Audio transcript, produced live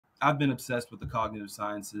I've been obsessed with the cognitive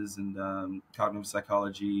sciences and cognitive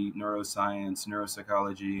psychology, neuroscience,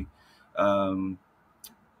 neuropsychology, um,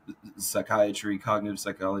 psychiatry, cognitive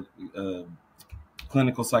psychology,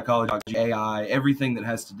 clinical psychology, AI, everything that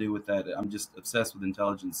has to do with that. I'm just obsessed with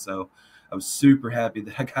intelligence. So I was super happy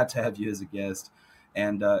that I got to have you as a guest.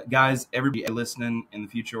 And guys, everybody listening in the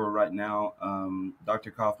future or right now,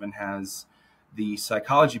 Dr. Kaufman has the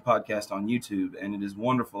psychology podcast on YouTube, and it is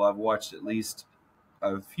wonderful. I've watched at least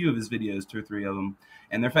a few of his videos, 2 or 3 of them,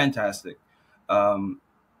 and they're fantastic. Um,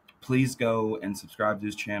 Please go and subscribe to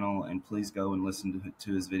his channel, and please go and listen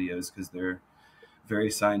to his videos because they're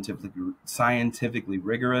very scientifically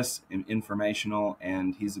rigorous and informational,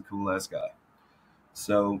 and he's a cool ass guy.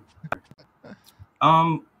 So,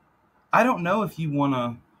 I don't know if you want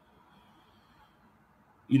to,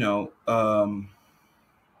 you know,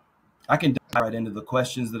 I can dive right into the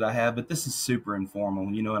questions that I have, but this is super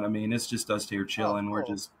informal. You know what I mean? It's just us here chilling. Oh, We're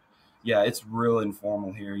cool. just, yeah, it's real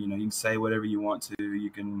informal here. You know, you can say whatever you want to. You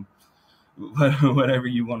can whatever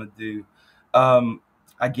you want to do.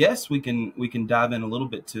 I guess we can dive in a little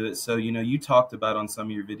bit to it. So, you know, you talked about on some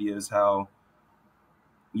of your videos how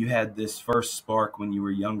you had this first spark when you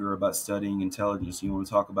were younger about studying intelligence. You want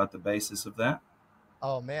to talk about the basis of that?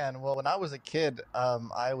 Oh man. Well, when I was a kid,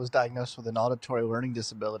 I was diagnosed with an auditory learning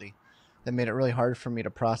disability that made it really hard for me to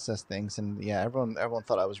process things. And yeah, everyone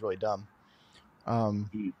thought I was really dumb.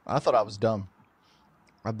 Mm. I thought I was dumb.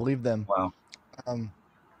 I believed them. Wow. Um,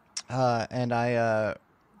 and I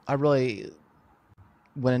really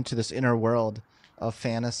went into this inner world of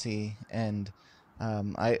fantasy, and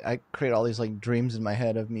I create all these like dreams in my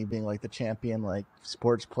head of me being like the champion, like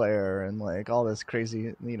sports player, and like all this crazy,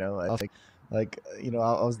 I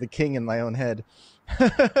was the king in my own head.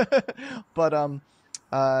 But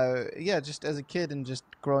yeah, just as a kid and just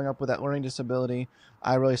growing up with that learning disability,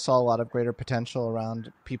 I really saw a lot of greater potential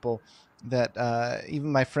around people that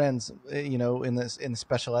even my friends, in the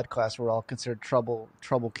special ed class, were all considered trouble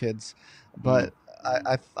kids, Mm. but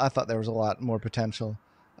I thought there was a lot more potential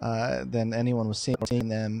than anyone was seeing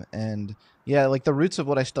them. And yeah, like the roots of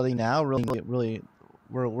what I study now really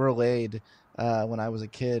were laid when I was a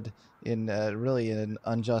kid in really an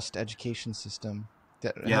unjust education system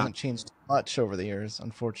that Yeah. hasn't changed much over the years,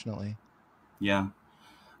 unfortunately. Yeah.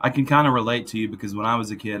 I can kind of relate to you because when I was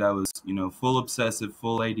a kid, I was, you know, full obsessive,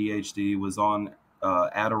 full ADHD, was on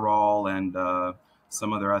Adderall and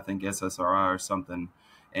some other, I think, SSRI or something.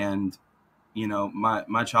 And, you know,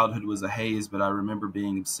 my childhood was a haze, but I remember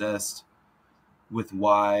being obsessed with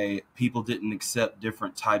why people didn't accept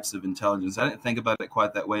different types of intelligence. I didn't think about it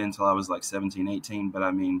quite that way until I was like 17, 18. But I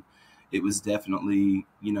mean, it was definitely,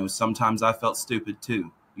 you know, sometimes I felt stupid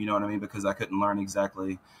too. You know what I mean? Because I couldn't learn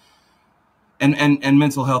exactly. And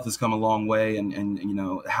mental health has come a long way, and you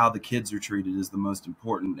know how the kids are treated is the most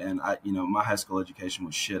important. And I, you know, my high school education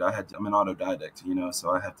was shit. I'm an autodidact, you know,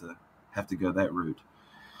 so I have to go that route.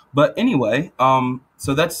 But anyway,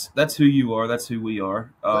 so that's who you are. That's who we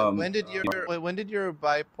are. When did your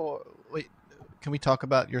bipolar? Wait, can we talk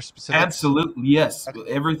about your specifics? Absolutely, yes.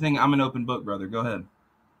 Everything. I'm an open book, brother. Go ahead.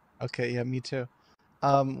 Okay, yeah, me too.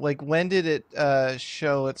 Like when did it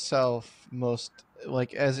show itself most,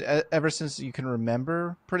 like ever since you can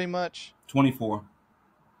remember, pretty much? 24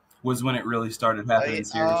 was when it really started happening Right.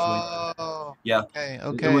 seriously. Oh, Yeah, okay,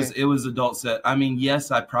 it was okay. it was adult set. I mean,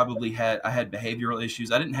 yes, I had behavioral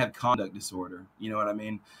issues. I didn't have conduct disorder, you know what I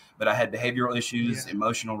mean? But I had behavioral issues, Yeah.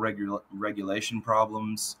 emotional regulation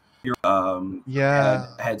problems. Had Yeah.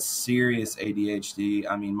 had serious ADHD.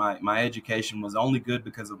 I mean, my education was only good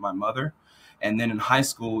because of my mother. And then in high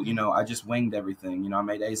school, you Mm. know, I just winged everything. You know, I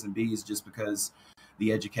made A's and B's just because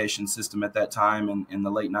the education system at that time in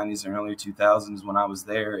the late 90s and early 2000s, when I was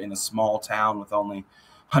there in a small town with only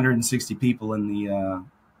 160 people in the,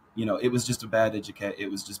 you know, it was just bad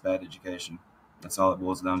education. That's all it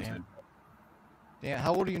boils down to. Damn. Damn.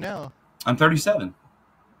 How old are you now? I'm 37.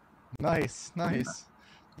 Nice, Yeah. nice.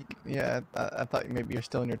 Yeah, I thought maybe you're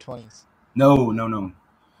still in your 20s. No, no, no.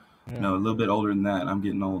 Yeah. No, a little bit older than that. I'm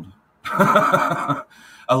getting old.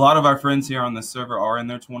 A lot of our friends here on the server are in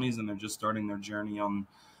their 20s, and they're just starting their journey on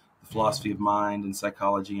the Yeah. philosophy of mind and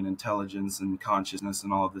psychology and intelligence and consciousness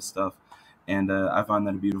and all of this stuff. And I find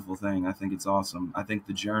that a beautiful thing. I think it's awesome. I think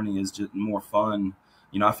the journey is just more fun.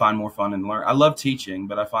 You know, I find more fun in learn. I love teaching,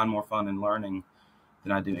 but I find more fun in learning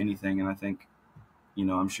than I do anything. And I think, you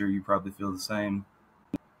know, I'm sure you probably feel the same.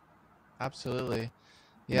 Absolutely.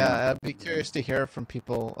 Yeah. Yeah, I'd be curious to hear from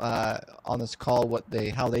people on this call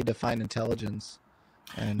how they define intelligence.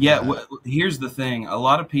 And Yeah, here's the thing. A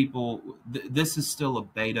lot of people, this is still a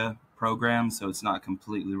beta program, so it's not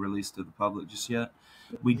completely released to the public just yet.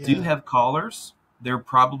 We do yeah, have callers. there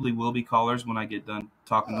probably will be callers when I get done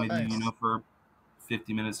talking Oh, with you. You nice. know, for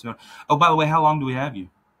 50 minutes. Oh, by the way, how long do we have you?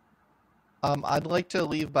 I'd like to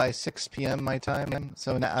leave by 6 p.m. my time.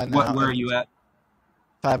 So What? now Where are you at?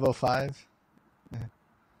 5:05.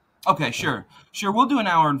 Okay, So sure. We'll do an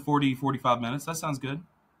hour and 45 minutes. That sounds good.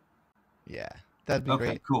 yeah, that'd be Okay,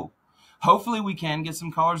 great. cool. Hopefully, we can get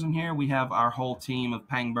some callers in here. We have our whole team of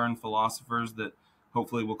Pangburn philosophers that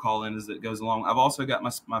hopefully will call in as it goes along. I've also got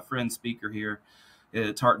my friend speaker here,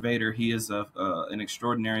 Tart Vader. He is an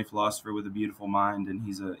extraordinary philosopher with a beautiful mind, and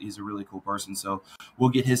he's a really cool person. So we'll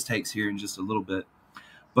get his takes here in just a little bit. So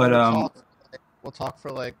But we'll talk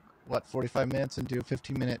for like what 45 minutes and do a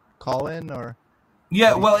 15-minute call in, or yeah,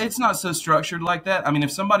 what do you well, think? it's not so structured like that. I mean,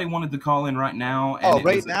 if somebody wanted to call in right now and Oh, it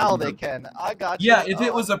right was now they can. I got yeah, you. if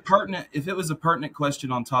it Oh, was a pertinent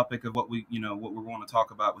question on topic of what what we want to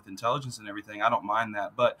talk about with intelligence and everything, I don't mind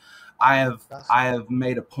that. But I have that's I have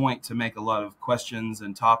made a point to make a lot of questions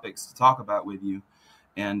and topics to talk about with you,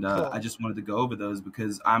 and I cool. just wanted to go over those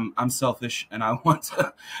because I'm selfish and I want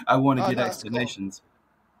to Oh get no, that's cool. explanations.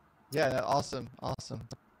 Yeah, no, awesome, awesome,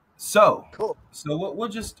 So cool. so we'll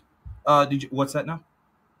just did you what's that now?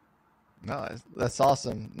 No, that's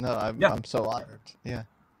awesome. No, Yeah, I'm so honored. Yeah.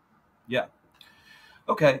 yeah.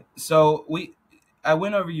 Okay, so I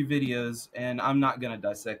went over your videos, and I'm not going to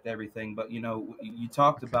dissect everything, but you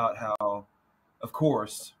talked Okay. about how, of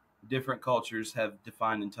course, different cultures have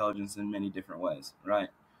defined intelligence in many different ways, right?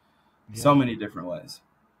 So Yeah. many different ways.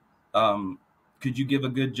 Um, could you give a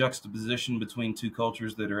good juxtaposition between two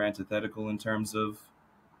cultures that are antithetical in terms of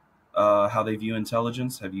how they view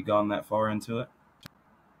intelligence? Have you gone that far into it?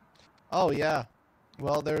 Oh yeah.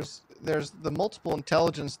 Well, there's the multiple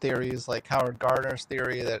intelligence theories like Howard Gardner's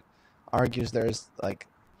theory that argues there's like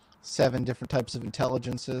 7 different types of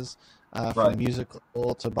intelligences, from Right, musical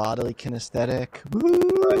to bodily kinesthetic.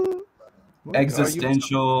 right. Woo! Are you?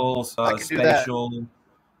 Existential, I can do that. spatial.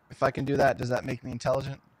 If I can do that, does that make me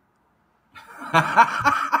intelligent?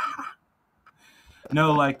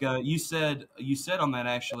 No, like you said on that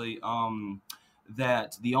actually,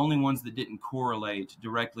 that the only ones that didn't correlate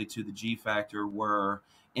directly to the gFactor were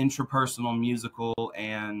intrapersonal, musical,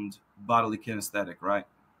 and bodily kinesthetic, right?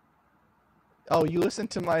 Oh, you listened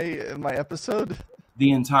to my episode?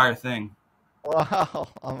 The entire thing. Wow,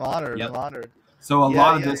 I'm honored. Yep. I'm honored. So a Yeah,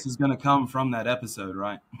 lot of yeah. this is going to come from that episode,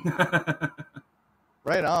 right?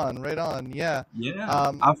 Right on, right on. Yeah. Yeah.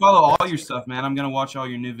 Um, I follow all that's your stuff, man. I'm going to watch all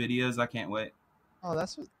your new videos. I can't wait. Oh,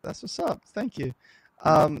 that's what's up. Thank you.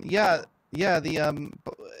 Yeah. Yeah, yeah. The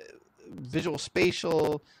visual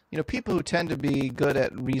spatial. People who tend to be good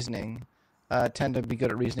at reasoning, tend to be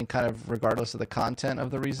good at reasoning, kind of regardless of the content of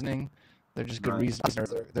the reasoning. They're just good Right.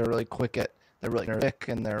 reasoners. They're really quick at. They're really quick,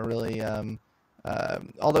 and they're really.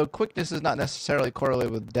 Although quickness is not necessarily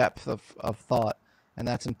correlated with depth of thought, and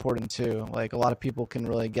that's important too. Like a lot of people can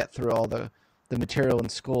really get through all the material in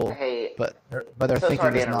school, Hey, but their so thinking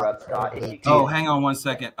sorry to does not interrupt, Scott. If you Oh, could, hang on one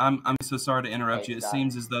second. I'm so sorry to interrupt hey, you. It Scott.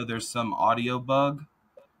 seems as though there's some audio bug.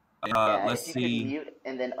 Yeah, Let's if you could see. mute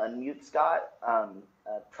and then unmute Scott.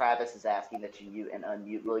 Travis is asking that you mute and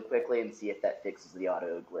unmute really quickly and see if that fixes the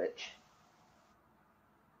auto glitch.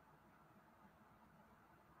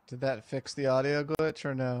 Did that fix the audio glitch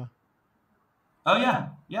or no? Oh yeah,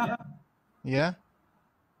 yeah. Yeah?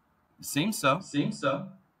 Seems so.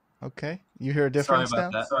 Okay. You hear a Sorry difference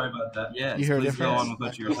about now? that. You Yes, hear a please go on difference? with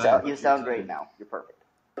what you were You saying. sound great now. You're perfect.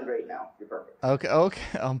 Okay,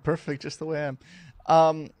 okay. I'm perfect just the way I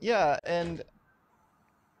am. Yeah, and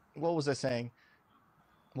what was I saying?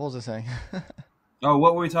 What was I saying? Oh,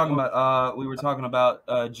 what were we talking about? We were talking about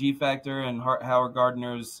gFactor and Howard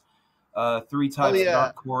Gardner's three Oh types that yeah.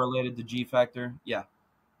 aren't correlated to gFactor. Yeah,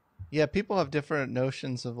 Yeah, people have different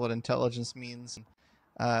notions of what intelligence means.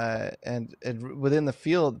 And within the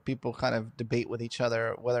field, people kind of debate with each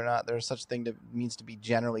other whether or not there's such thing that means to be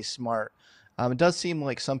generally smart. It does seem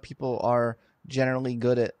like some people are generally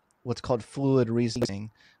good at what's called fluid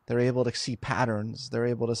reasoning. They're able to see patterns. They're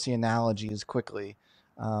able to see analogies quickly.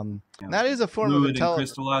 yeah. And that is a form of Fluid and intelligence.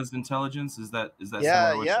 crystallized intelligence. Is that Yeah,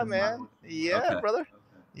 similar to what yeah, you're talking man. about? Yeah, Okay. brother.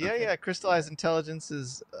 Yeah, Okay. yeah. Crystallized intelligence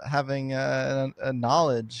is having a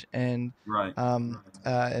knowledge and Right.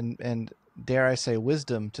 and dare I say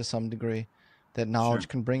wisdom to some degree that Sure. knowledge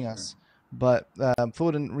can bring us. But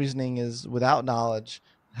fluid and reasoning is without knowledge.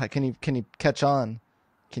 How can you catch on?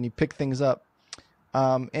 Can you pick things up?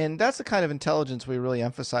 And that's the kind of intelligence we really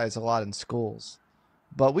emphasize a lot in schools.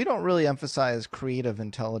 But we don't really emphasize creative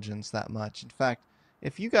intelligence that much. In fact,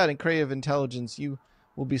 if you got in creative intelligence, you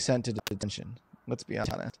will be sent to detention. Let's be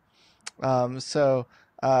honest. So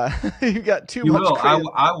you got too You much will. I, creative.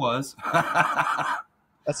 I was.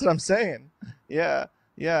 That's what I'm saying. Yeah,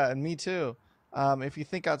 yeah, and me too. If you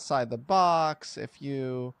think outside the box, if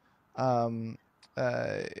you, um,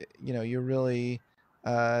 uh, you're really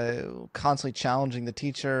constantly challenging the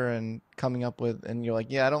teacher and coming up with, and you're like,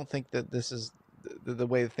 yeah, I don't think that this is the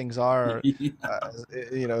way things are,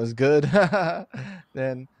 Yeah. is good.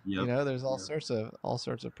 Then Yep. there's all sorts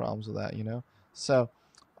of problems with that. So,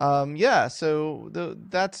 yeah. So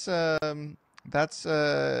that's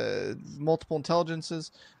multiple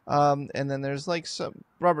intelligences. And then there's like some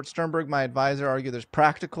Robert Sternberg, my advisor, argued there's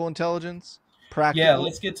practical intelligence. Yeah, Practical.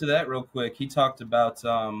 let's get to that real quick. He talked about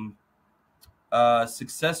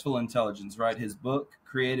successful intelligence, right? His book,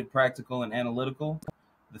 Creative, Practical, and Analytical,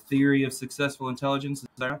 The Theory of Successful Intelligence. Is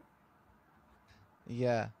that right?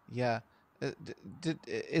 Yeah, yeah.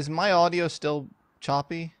 Is my audio still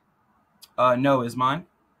choppy? No, is mine?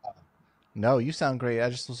 No, you sound great. I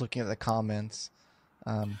just was looking at the comments.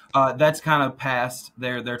 Um, That's kind of past.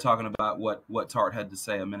 They're talking about what Tart had to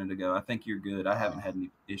say a minute ago. I think you're good. I haven't uh, had any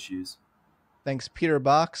issues. thanks, Peter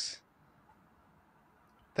Box.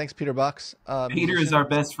 Thanks, Peter Box. Peter is Musician. our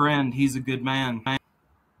best friend. He's a good man.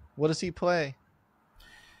 What does he play?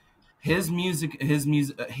 His music.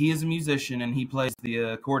 He is a musician and he plays the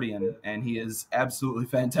accordion, and he is absolutely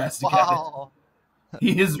fantastic at it. Wow,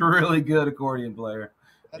 He is a really good accordion player.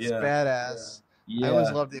 that's Yeah, badass. I always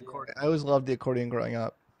yeah. loved the accordion. I always loved the accordion growing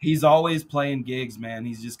up. He's always playing gigs, man.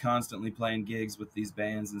 He's just constantly playing gigs with these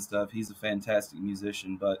bands and stuff. He's a fantastic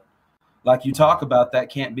musician, but like you talk about, that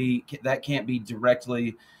can't be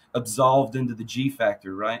directly absolved into the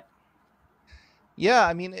gFactor, right? Yeah,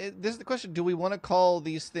 I mean, this is the question: do we want to call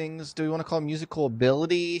these things? Do we want to call musical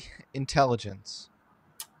ability intelligence?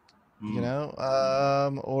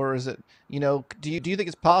 Mm. Or is it? Do you think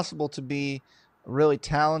it's possible to be really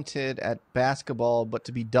talented at basketball, but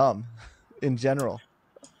to be dumb in general?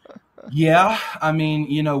 Yeah, I mean,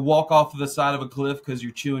 walk off the side of a cliff because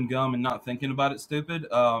you're chewing gum and not thinking about it, stupid.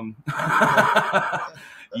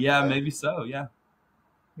 Yeah, maybe so. Yeah,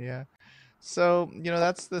 Yeah. So,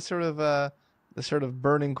 that's the sort of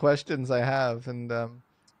burning questions I have, mine too.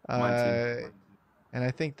 uh, and I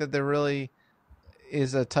think that there really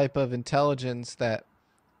is a type of intelligence that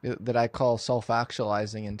I call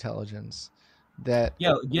self-actualizing intelligence. That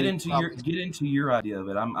Yeah, get we into your probably get into your idea of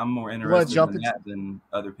it. I'm more you want to interested jump in into that than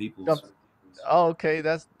other jump. people's. Oh, okay,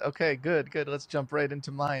 that's okay. Good, good. Let's jump right into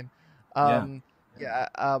mine. Yeah. Yeah.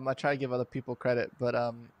 I try to give other people credit, but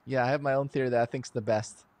yeah, I have my own theory that I think's the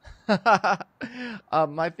best.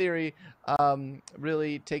 My theory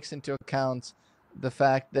really takes into account the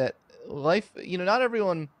fact that life. Not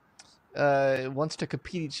everyone wants to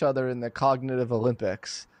compete each other in the cognitive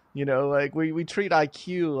Olympics. Like we treat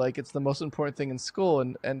IQ like it's the most important thing in school,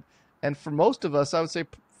 and for most of us, I would say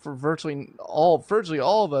for virtually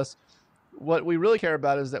all of us, what we really care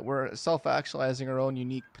about is that we're self-actualizing our own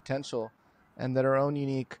unique potential, and that our own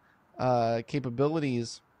unique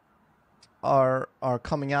capabilities are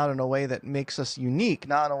coming out in a way that makes us unique,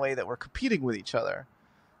 not in a way that we're competing with each other.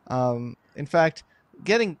 In fact,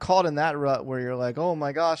 getting caught in that rut where you're like, oh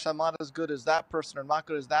my gosh, I'm not as good as that person or not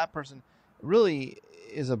good as that person, really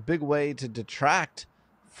is a big way to detract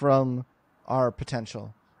from our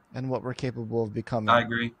potential and what we're capable of I becoming.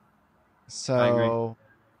 agree. I agree.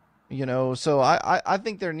 So, I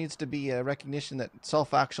think there needs to be a recognition that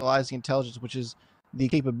self-actualizing intelligence, which is the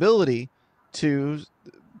capability to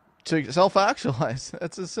to self-actualize.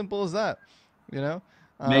 That's as simple as that. You know,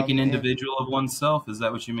 Make an and individual of oneself. Is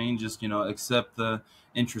that what you mean? Just accept the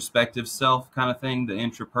introspective self kind of thing, the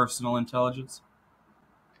intrapersonal intelligence.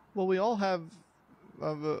 well, we all have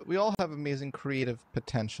amazing creative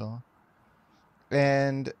potential,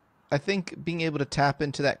 and I think being able to tap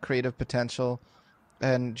into that creative potential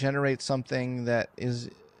and generate something that is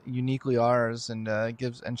uniquely ours and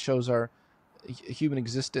gives and shows our human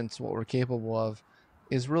existence what we're capable of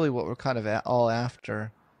is really what we're kind of all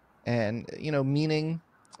after. And meaning,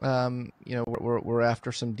 we're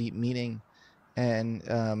after some deep meaning, and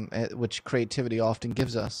which creativity often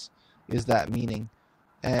gives us is that meaning.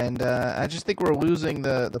 And I just think we're losing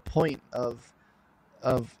the point of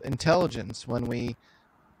intelligence when we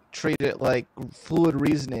treat it like fluid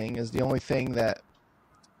reasoning is the only thing that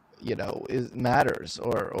is matters,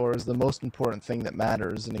 or is the most important thing that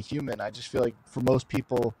matters in a human. I just feel like for most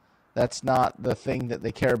people that's not the thing that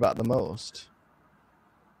they care about the most.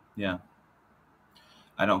 Yeah,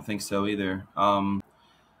 I don't think so either. Mhm.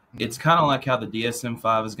 It's kind of like how the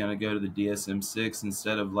DSM-5 is going to go to the DSM-6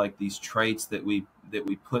 instead of like these traits that we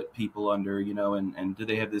put people under, and do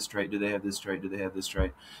they have this trait? Do they have this trait? Do they have this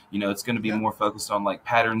trait? It's going to be Yeah. more focused on like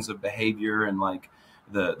patterns of behavior and like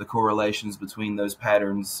the correlations between those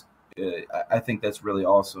patterns I think that's really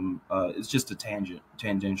awesome. It's just a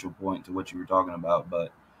tangential point to what you were talking about,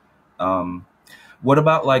 but um, what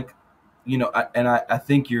about like, I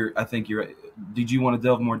think you're. Did you want to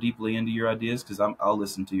delve more deeply into your ideas? Because I'll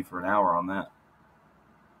listen to you for an hour on that.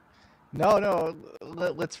 No, no.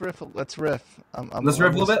 Let's riff. Let's riff. Let's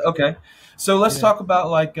riff a little bit. listening. Okay, so let's Yeah. talk about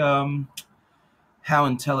like how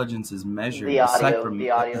intelligence is measured. The The audio bug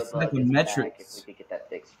is back. If we psychometrics. could get that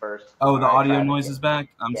fixed first. Oh, All the right, audio Travis. noise is back.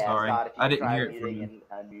 I'm Yeah, sorry. Scott, if you I could didn't try hear it from muting you.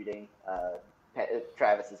 and unmuting.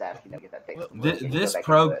 Travis is asking to get that fixed. Well, We can go back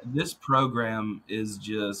into it. This program is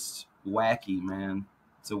just wacky, man.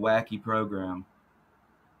 It's a wacky program.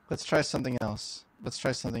 let's try something else. Let's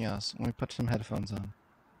try something else. Let me put some headphones on.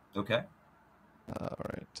 Okay. All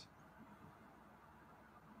right.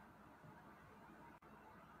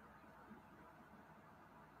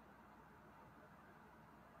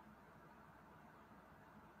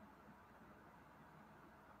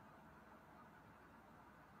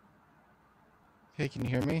 Hey, can you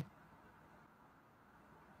hear me?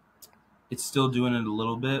 It's still doing it a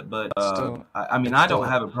little bit, but Still, I mean, it's I don't still,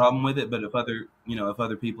 have a problem with it. But if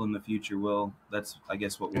other people in the future will, that's I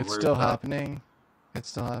guess what we're it's worried still about. happening. It's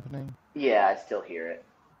still happening. Yeah, I still hear it.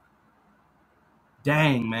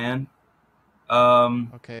 Dang, man.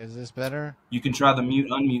 Okay, is this better? You can try the mute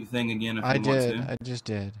unmute thing again if I you want did. to. I just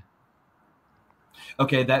did.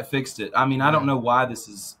 Okay, that fixed it. I mean, I don't Yeah. know why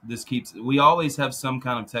this keeps. We always have some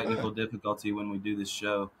kind of technical difficulty when we do this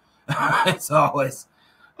show. It's always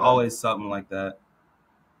something like that.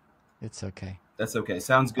 It's okay. That's okay.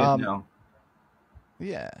 Sounds good Um, now.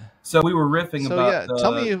 yeah. So we were riffing So about yeah,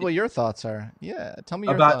 tell me what your thoughts are. Yeah, tell me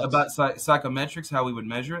your thoughts. psychometrics, how we would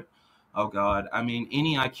measure it. Oh God, I mean,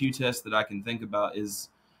 any IQ test that I can think about is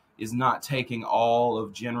not taking all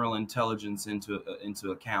of general intelligence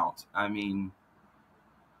into account. I mean,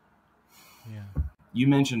 Yeah. you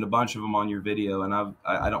mentioned a bunch of them on your video, and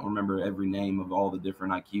I don't remember every name of all the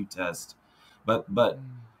different IQ tests, but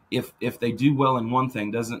if they do well in one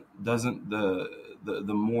thing, doesn't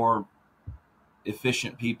the more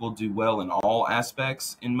efficient people do well in all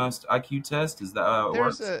aspects in most IQ tests? Is that how it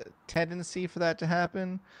There's works? a tendency for that to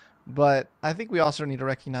happen, but I think we also need to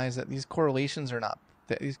recognize that these correlations are not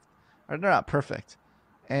these are they're not perfect,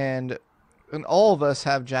 and all of us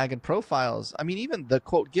have jagged profiles. I mean, even the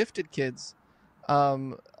quote gifted kids,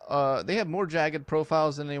 um, they have more jagged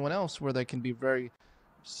profiles than anyone else, where they can be very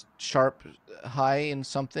sharp, high in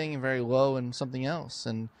something, and very low in something else,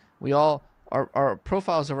 and we all our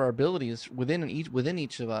profiles of our abilities within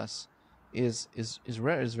each of us is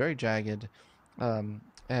very jagged. Um,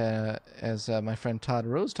 as my friend Todd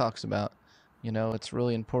Rose talks about, it's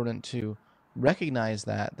really important to recognize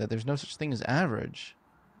that there's no such thing as average.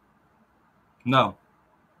 No,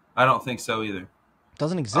 I don't think so either.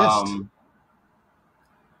 Doesn't exist. Um,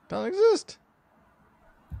 Doesn't exist.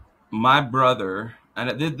 my brother,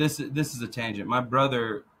 and this is a tangent. My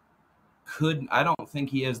brother I don't think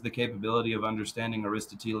he has the capability of understanding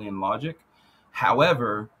Aristotelian logic.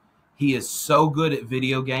 However, he is so good at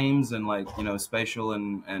video games and like, spatial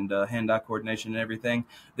and hand-eye coordination and everything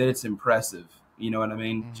that it's impressive. You know what I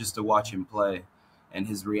mean? Just to watch him play and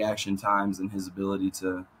his reaction times and his ability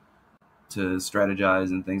to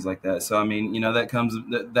strategize and things like that. So I mean, that comes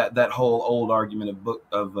that whole old argument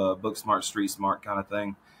of book smart, street smart kind of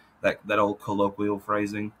thing, that old colloquial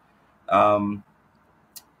phrasing.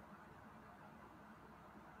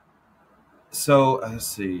 So let's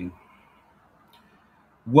see.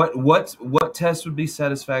 What test would be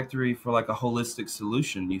satisfactory for like a holistic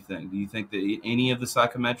solution? Do you think? Do you think that any of the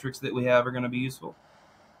psychometrics that we have are going to be useful?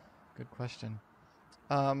 Good question.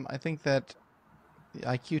 I think that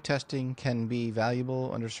IQ testing can be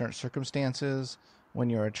valuable under certain circumstances when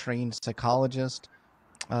you're a trained psychologist,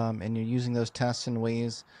 and you're using those tests in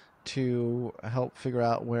ways to help figure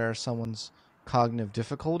out where someone's cognitive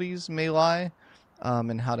difficulties may lie,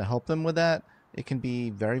 and how to help them with that. It can be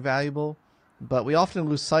very valuable, but we often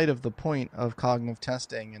lose sight of the point of cognitive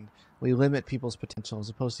testing, and we limit people's potential as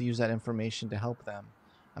opposed to use that information to help them.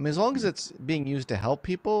 I mean, as long as it's being used to help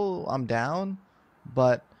people, I'm down,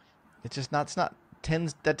 but it's not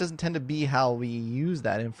tends that doesn't tend to be how we use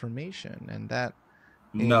that information, and that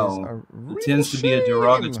is No, a it real tends to be a shame.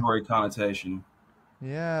 derogatory connotation.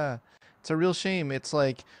 Yeah, it's a real shame. It's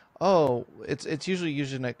like, oh, it's usually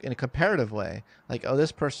used in a comparative way. Like, oh,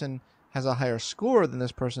 this person has a higher score than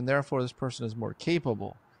this person, therefore this person is more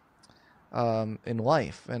capable, in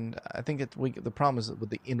life. And I think the problem is with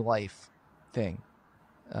the in life thing.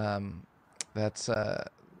 Um, that's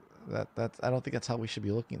that's I don't think that's how we should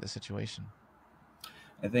be looking at the situation.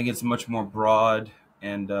 I think it's much more broad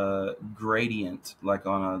and gradient, like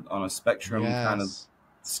on a spectrum kind of Yes.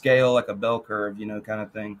 scale, like a bell curve, you know, kind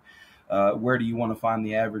of thing. Where do you want to find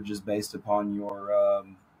the averages based upon your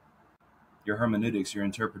hermeneutics, your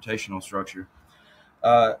interpretational structure?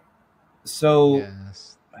 Uh, so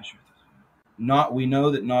Yes. not we know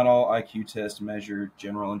that not all IQ tests measure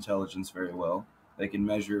general intelligence very well. They can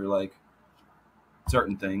measure like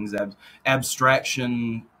certain things,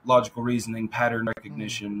 abstraction, logical reasoning, pattern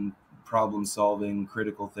recognition, problem solving,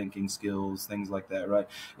 critical thinking skills, things like that, right?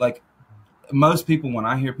 Like most people, when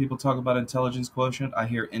I hear people talk about intelligence quotient, I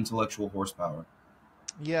hear intellectual horsepower.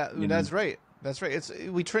 Yeah, You know? that's right. That's right. It's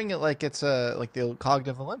we treating it like it's like the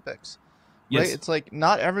cognitive Olympics, right? Yes. It's like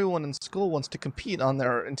not everyone in school wants to compete on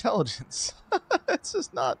their intelligence. It's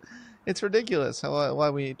just not. It's ridiculous why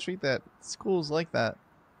we treat that schools like that.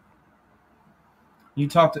 You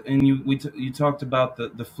talked and you talked about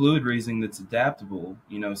the fluid reasoning that's adaptable.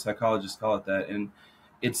 You know, psychologists call it that, and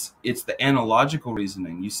it's the analogical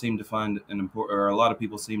reasoning. You seem to find an important, or a lot of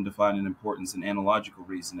people seem to find an importance in analogical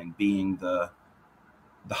reasoning being the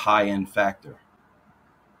high end factor.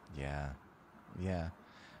 Yeah, yeah.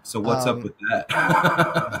 So what's up Um, with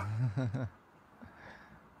that?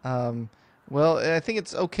 um, well, I think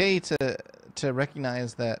it's okay to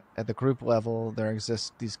recognize that at the group level there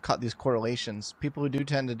exist these correlations. People who do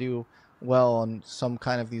tend to do well on some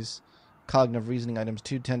kind of these cognitive reasoning items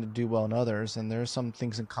do tend to do well in others, and there are some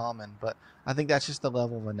things in common. But I think that's just the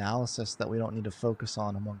level of analysis that we don't need to focus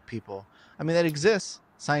on among people. I mean, that exists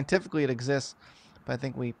scientifically, it exists, but I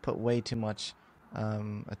think we put way too much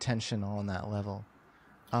attention on that level.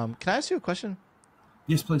 Can I ask you a question?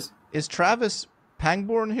 Yes, please. Is Travis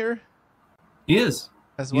Pangburn here He is.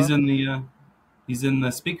 as He's well? in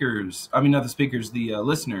the speakers. I mean, not the speakers, the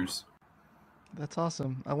listeners. That's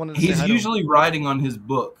awesome. I wanted to say He's hi usually writing on his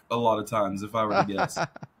book a lot of times, if I were to guess. to him.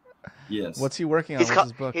 Yes. What's he working on? What's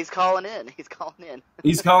his book? He's calling in. He's calling in.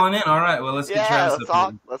 He's calling in. All right. Well, let's get Yeah, Travis let's up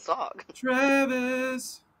talk. here. Let's talk.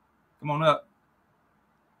 Travis, come on up.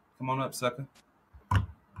 Come on up, sucker.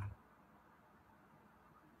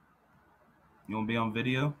 You want to be on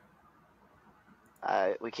video?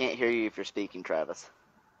 We can't hear you if you're speaking, Travis.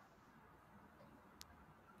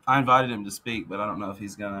 I invited him to speak, but I don't know if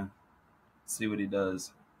he's gonna see what he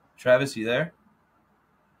does. Travis, you there?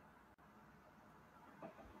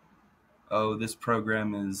 Oh, this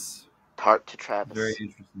program is Heart to Travis. very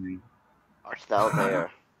interesting. Art thou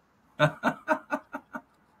there?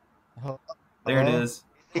 There it is.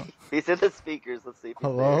 He's in the speakers. Let's see if he's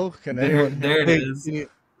Hello? Can There, anyone hear there it me? is.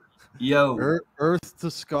 Yo, Earth to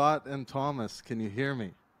Scott and Thomas. Can you hear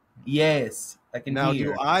me? yes, I can Now,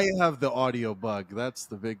 hear. do I have the audio bug? That's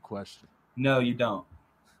the big question. No, you don't.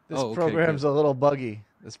 This Oh, okay, program's good. a little buggy.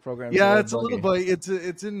 This program's Yeah, a it's a little little buggy. bug.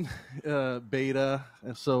 It's in beta,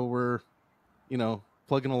 and so we're,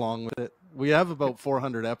 plugging along with it. We have about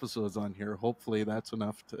 400 episodes on here. Hopefully, that's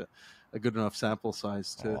a good enough sample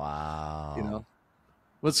size to, Wow.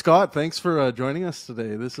 But Scott, thanks for joining us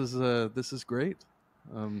today. This is great.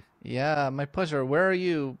 Yeah, my pleasure. Where are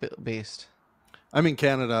you based? I'm in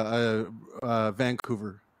Canada,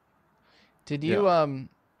 Vancouver. Did you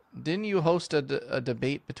didn't you host a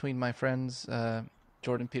debate between my friends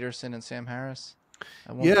Jordan Peterson and Sam Harris?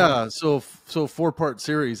 At one Yeah, point? so 4-part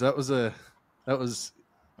series. That was a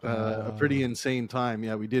pretty insane time.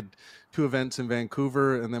 Yeah, we did 2 events in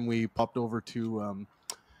Vancouver, and then we popped over to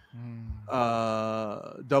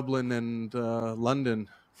Dublin and London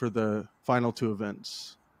for the final 2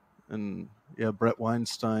 events. And yeah, Brett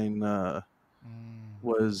Weinstein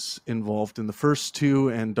was involved in the first 2,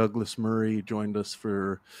 and Douglas Murray joined us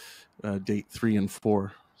for date 3 and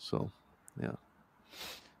 4. So yeah.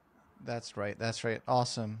 That's right. That's right.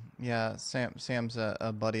 Awesome. Yeah, Sam's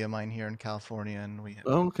a buddy of mine here in California, and we have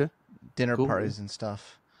Okay. dinner Cool. parties and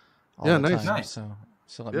stuff all Yeah, the nice. time. Nice.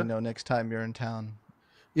 So let Yeah. me know next time you're in town.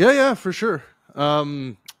 Yeah, for sure.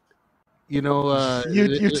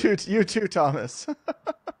 You too, Thomas.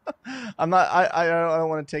 I'm not. I don't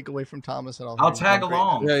want to take away from Thomas at all. I'll He's tag doing great.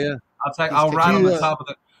 along. Yeah. I'll He's ride on the kicking- top of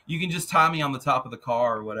the. You can just tie me on the top of the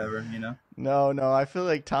car or whatever, you know. No. I feel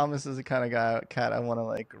like Thomas is the kind of cat I want to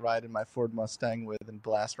like ride in my Ford Mustang with and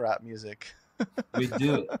blast rap music. We'd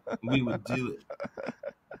do it. We would do it.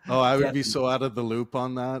 Oh, I would be Definitely. so out of the loop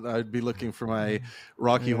on that. I'd be looking for my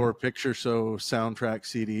Rocky Yeah. Horror Picture Show soundtrack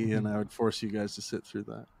CD, and I would force you guys to sit through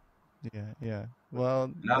that. Yeah. Well,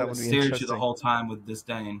 And I that would would be stare at you interesting. the whole time with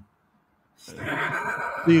disdain. So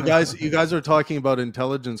you guys are talking about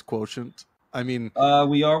intelligence quotient. I mean,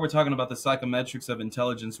 We're talking about the psychometrics of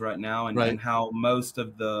intelligence right now, and, Right. and how most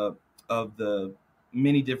of the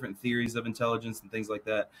many different theories of intelligence and things like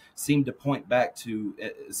that seem to point back to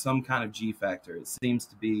some kind of gFactor. It seems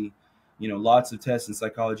to be, lots of tests in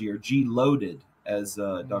psychology are G loaded, as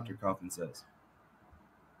Dr. Kaufman says.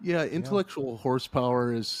 Yeah, intellectual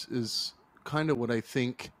horsepower is kind of what I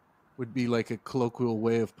think would be like a colloquial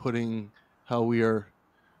way of putting how we are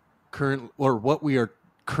what we are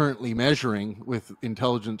currently measuring with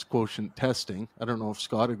intelligence quotient testing. I don't know if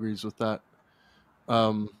Scott agrees with that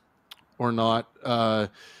or not.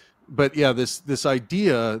 But yeah, this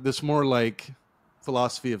idea, this more like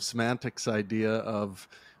philosophy of semantics idea of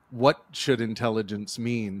what should intelligence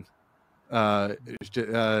mean,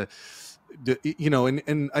 you know,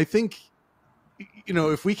 and I think, you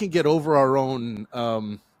know, if we can get over our own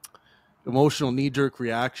emotional knee-jerk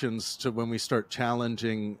reactions to when we start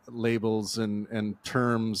challenging labels and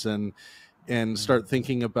terms and start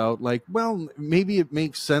thinking about like, well, maybe it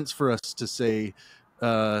makes sense for us to say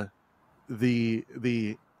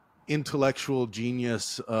the intellectual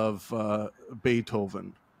genius of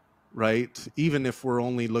Beethoven, right? Even if we're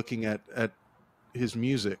only looking at his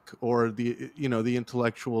music, or the, you know, the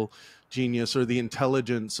intellectual genius or the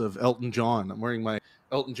intelligence of Elton John. I'm wearing my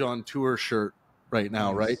Elton John tour shirt right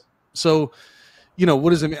now, right? So, you know, what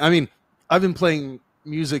does it mean? I mean, I've been playing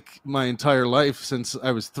music my entire life. Since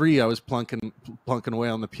I was 3, I was plunking away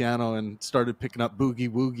on the piano and started picking up boogie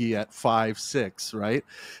woogie at 5, 6, right?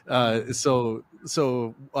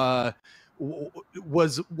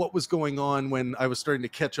 Was what was going on when I was starting to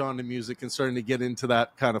catch on to music and starting to get into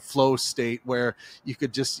that kind of flow state where you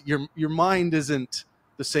could just, your mind isn't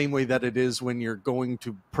the same way that it is when you're going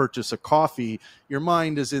to purchase a coffee. Your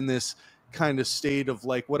mind is in this kind of state of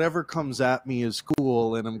like, whatever comes at me is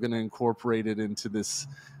cool, and I'm going to incorporate it into this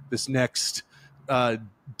next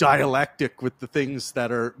dialectic with the things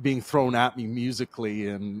that are being thrown at me musically,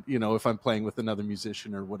 and, you know, if I'm playing with another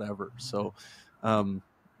musician or whatever. So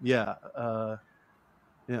yeah.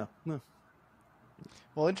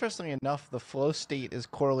 Well, interestingly enough, the flow state is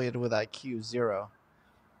correlated with IQ 0.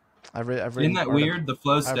 Isn't that weird? The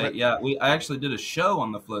flow state. Yeah, I actually did a show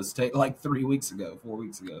on the flow state like 4 weeks ago.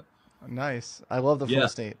 Nice. I love the flow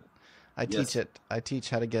state. I teach it. I teach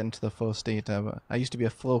how to get into the flow state. I used to be a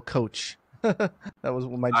flow coach. That was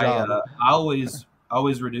my job. I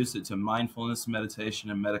always reduce it to mindfulness, meditation,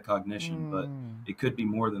 and metacognition, but it could be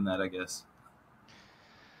more than that, I guess.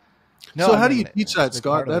 No, so how do you teach that,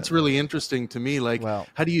 Scott? That's really interesting to me. Like,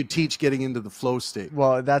 how do you teach getting into the flow state?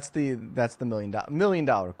 Well, that's the million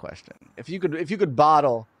dollar question. If you could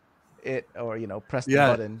bottle it, or, you know, press the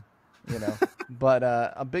button, you know. But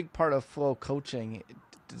a big part of flow coaching,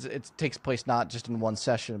 it takes place not just in one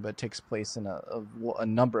session, but it takes place in a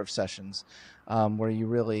number of sessions, where you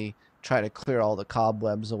really try to clear all the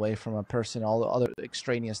cobwebs away from a person, all the other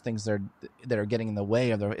extraneous things that are getting in the way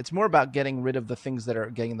of their. It's more about getting rid of the things that are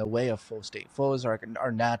getting in the way of flow state. Flow is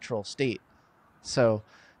our natural state. So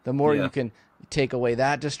the more you can take away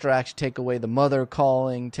that distraction, take away the mother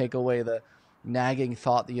calling, take away the nagging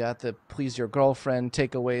thought that you have to please your girlfriend,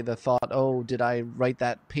 take away the thought, oh, did I write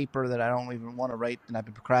that paper that I don't even want to write and I've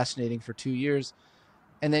been procrastinating for 2 years,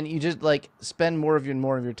 and then you just like spend more of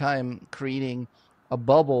your time creating a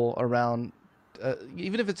bubble around,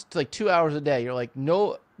 even if it's like 2 hours a day. You're like,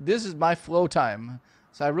 no, this is my flow time.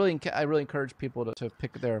 So I really encourage people to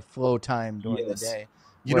pick their flow time during the day.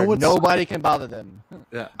 You know what? Nobody can bother them.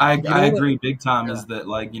 Yeah, I agree big time. Is that,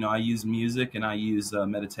 like, you know, I use music and I use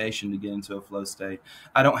meditation to get into a flow state.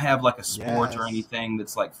 I don't have like a sport or anything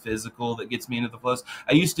that's like physical that gets me into the flow.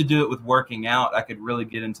 I used to do it with working out. I could really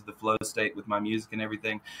get into the flow state with my music and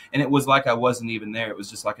everything, and it was like I wasn't even there. It was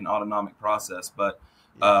just like an autonomic process. But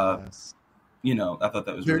you know, I thought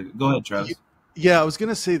that was really good. Go ahead, Travis. Yeah, I was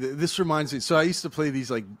gonna say that this reminds me. So I used to play these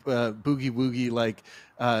like boogie woogie, like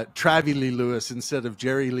Travie Lee Lewis instead of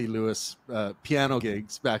Jerry Lee Lewis piano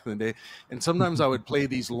gigs back in the day. And sometimes I would play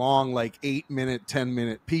these long, like 8-minute,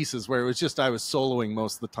 10-minute pieces where it was just I was soloing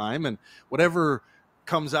most of the time, and whatever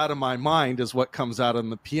comes out of my mind is what comes out on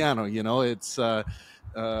the piano. You know, it's you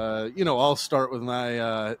know, I'll start with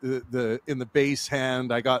my in the bass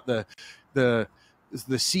hand. I got the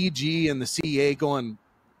CG and the CA going.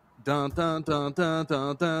 Dun, dun, dun, dun,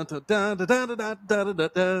 dun, dun, dun, dun, dun,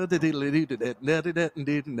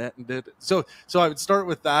 dun. So I would start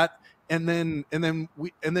with that, and then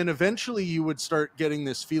eventually you would start getting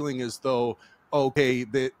this feeling as though, okay,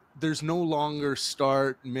 that there's no longer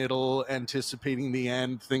start, middle, anticipating the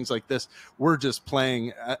end, things like this. We're just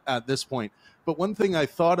playing at this point. But one thing I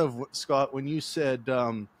thought of, Scott, when you said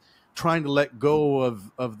trying to let go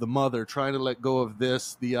of the mother, trying to let go of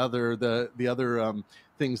this, the other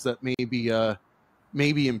things that may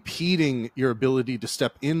be impeding your ability to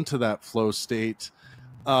step into that flow state.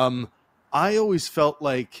 I always felt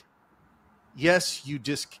like, yes, you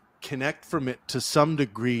disconnect from it to some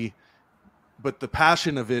degree, but the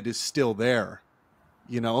passion of it is still there.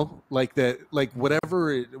 like that, like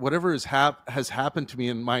whatever has happened to me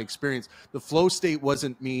in my experience. The flow state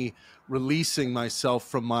wasn't me releasing myself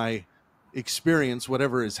from my experience,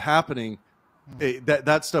 whatever is happening.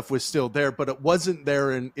 That stuff was still there, but it wasn't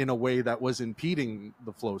there in a way that was impeding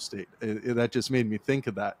the flow state. That just made me think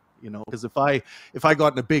of that, because if I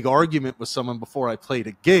got in a big argument with someone before I played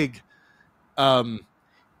a gig,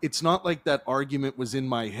 it's not like that argument was in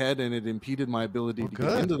my head and it impeded my ability to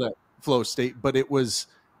get into that flow state, but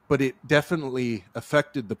it definitely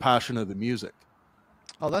affected the passion of the music.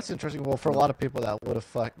 Oh, that's interesting. Well, for a lot of people, that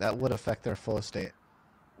would affect their flow state.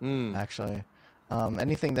 Actually,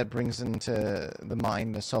 anything that brings into the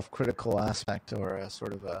mind a self-critical aspect or a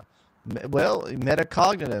sort of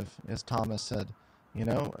metacognitive, as Thomas said,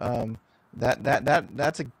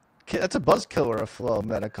 that's a buzz killer of flow,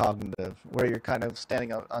 metacognitive, where you're kind of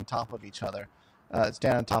standing on top of each other,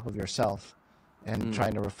 standing on top of yourself, and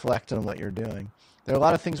trying to reflect on what you're doing. There are a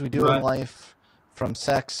lot of things we do in life, from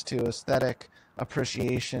sex to aesthetic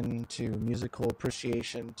appreciation to musical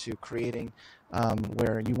appreciation to creating,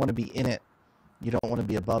 where you want to be in it. You don't want to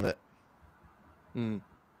be above it.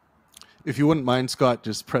 If you wouldn't mind, Scott,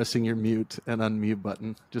 just pressing your mute and unmute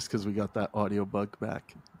button, just because we got that audio bug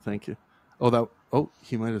back. Thank you.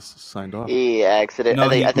 He might have signed off. He accident. No,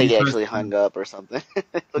 I think he pressed actually hung up or something.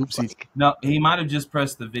 Oopsie. No, he might have just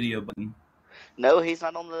pressed the video button. No, he's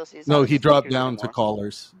not on this. No, he dropped down to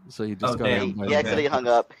callers, so he just got damn. He accidentally hung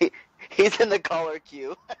up. He's in the caller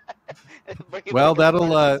queue. Well, that'll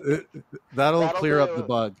clear up the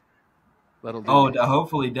bug. That'll do.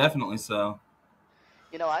 Hopefully, definitely so.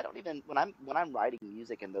 I don't even when I'm writing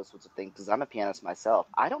music and those sorts of things, because I'm a pianist myself.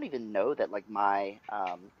 I don't even know that like my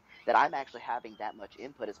that I'm actually having that much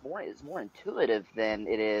input. It's more intuitive than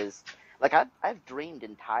it is. Like I've dreamed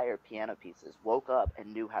entire piano pieces, woke up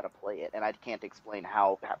and knew how to play it, and I can't explain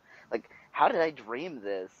how did I dream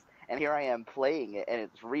this? And here I am playing it, and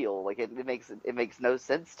it's real. Like it makes no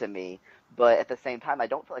sense to me. But at the same time, I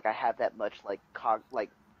don't feel like I have that much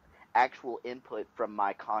actual input from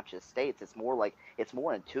my conscious states. It's more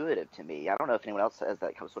intuitive to me. I don't know if anyone else has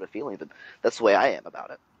that kind of sort of feeling, but that's the way I am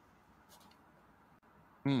about it.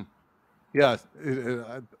 Yeah,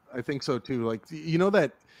 I think so too. Like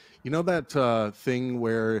that thing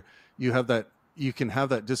where you can have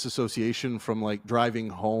that disassociation from like driving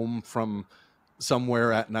home from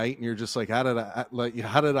somewhere at night, and you're just like, how did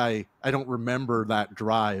I don't remember that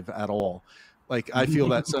drive at all. Like I feel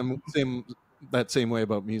that same way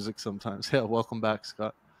about music sometimes. Yeah, welcome back,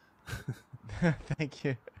 Scott. Thank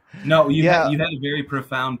you. No, you had a very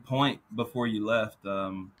profound point before you left.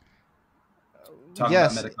 Talking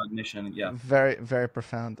about metacognition, yeah. Very, very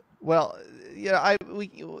profound. Well,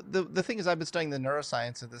 the thing is, I've been studying the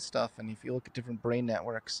neuroscience of this stuff, and if you look at different brain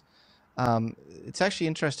networks, it's actually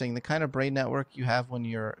interesting. The kind of brain network you have when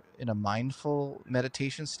you're in a mindful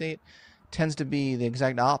meditation state tends to be the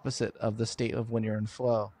exact opposite of the state of when you're in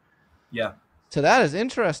flow. Yeah. So that is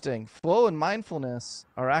interesting. Flow and mindfulness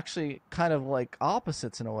are actually kind of like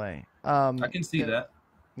opposites in a way. I can see that.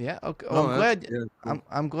 Yeah. Okay.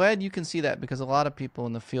 I'm glad you can see that, because a lot of people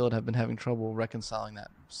in the field have been having trouble reconciling that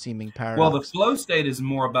seeming paradox. Well, the flow state is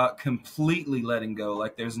more about completely letting go.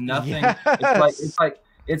 Like there's nothing. Yes.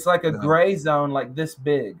 It's like a gray zone, like this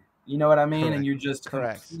big. You know what I mean? Correct. And you're just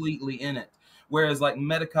completely in it. Whereas like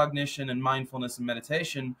metacognition and mindfulness and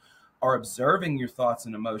meditation are observing your thoughts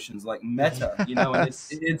and emotions, like meta. And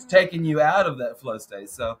it's taking you out of that flow state.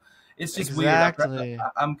 So. It's just weird.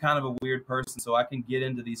 I'm kind of a weird person, so I can get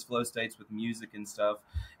into these flow states with music and stuff,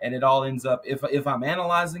 and it all ends up, if I'm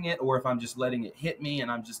analyzing it or if I'm just letting it hit me and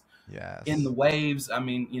I'm just in the waves. I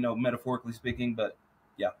mean, metaphorically speaking, but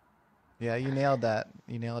yeah. Yeah, you nailed that.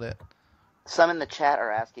 You nailed it. Some in the chat are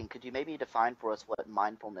asking, could you maybe define for us what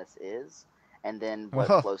mindfulness is, and then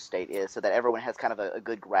what flow state is, so that everyone has kind of a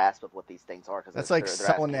good grasp of what these things are? Because that's like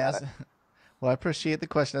someone asked. Well, I appreciate the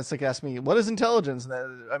question. That's like asking me, what is intelligence?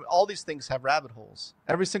 And all these things have rabbit holes.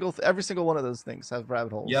 Every single one of those things have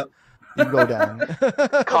rabbit holes. Yep. You can go down.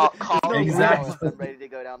 Call exactly. I'm ready to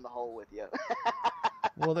go down the hole with you.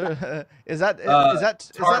 Well, is that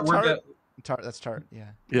Tart? Tart, that's Tart.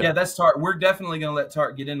 Yeah, that's Tart. We're definitely going to let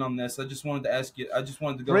Tart get in on this. I just wanted to ask you. I just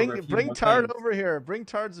wanted to go over a few bring more Tart things. over here. Bring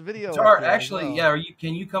Tart's video. Tart, actually,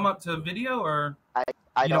 can you come up to video, or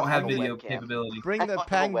I don't have video webcam. capability? Bring the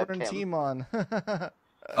Pangburn team on.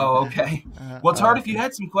 Oh, okay. Well, Tart, if you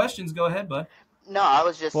had some questions, go ahead, bud. No, I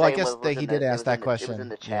was just saying. Well, I guess that he did ask that question. It was in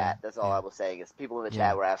the chat. That's all I was saying. Is people in the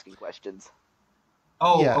chat were asking questions.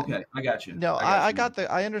 Oh, okay. I got you. No,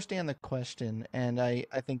 I understand the question, and I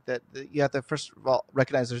think that you have to first of all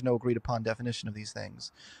recognize there's no agreed upon definition of these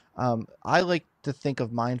things. I like to think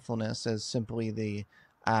of mindfulness as simply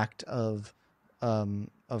act of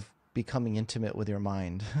becoming intimate with your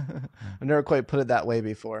mind. I've never quite put it that way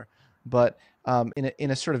before, but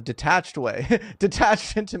in a sort of detached way,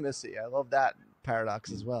 detached intimacy. I love that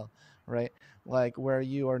paradox as well, right? Like where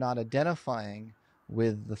you are not identifying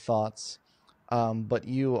with the thoughts, but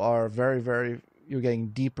you are you're getting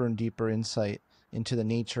deeper and deeper insight into the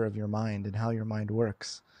nature of your mind and how your mind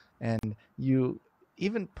works. And you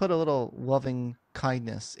even put a little loving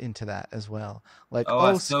kindness into that as well. Like, Oh,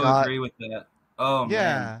 I oh, so Scott, agree with that. Oh man.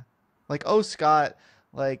 yeah. Like, oh, Scott,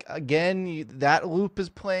 like, again, that loop is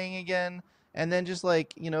playing again. And then just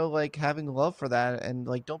like, like having love for that and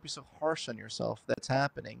like, don't be so harsh on yourself. That's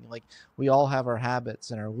happening. Like, we all have our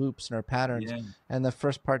habits and our loops and our patterns. Yeah. And the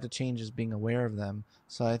first part to change is being aware of them.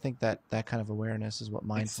 So I think that kind of awareness is what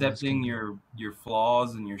mindfulness Accepting can do. your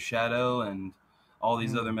flaws and your shadow and all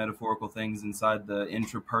these other Mm, metaphorical things inside the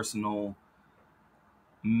intrapersonal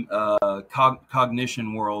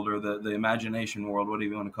cognition world, or the imagination world, whatever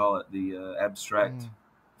you want to call it, the abstract mm,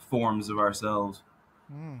 forms of ourselves.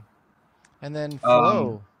 mm. And then Um,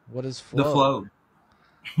 flow. What is the flow? flow.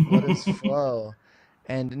 What is flow?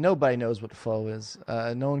 And nobody knows what flow is.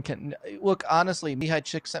 No one can look. Honestly, Mihai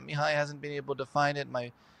Csikszentmihalyi hasn't been able to find it.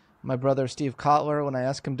 My brother Steve Kotler, when I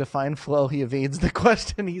ask him to find flow, he evades the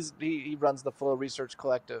question. He runs the Flow Research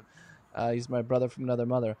Collective. He's my brother from another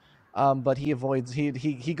mother. But he avoids.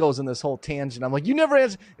 He goes in this whole tangent. I'm like, you never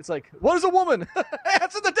answer. It's like, what is a woman?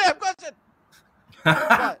 Answer the damn question.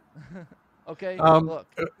 But okay, Um, look.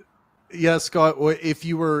 yeah, Scott. If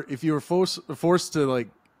you were forced to like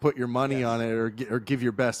put your money Yes. on it or give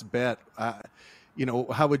your best bet,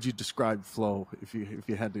 how would you describe flow if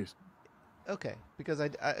you had to? Okay, because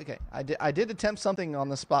I did attempt something on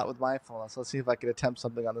the spot with mindfulness. Let's see if I could attempt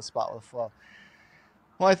something on the spot with flow.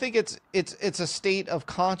 Well, I think it's a state of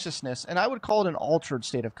consciousness, and I would call it an altered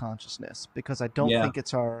state of consciousness because I don't Yeah, think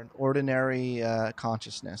it's our ordinary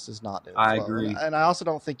consciousness is not in I flow, agree. and I also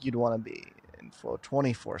don't think you'd want to be in flow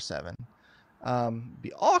 24/7.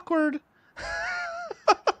 Be awkward,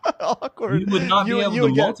 awkward. You would not be able You to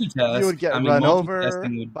would get multitask. I mean, run over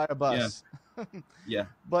multitasking would. by a Yeah, bus. yeah.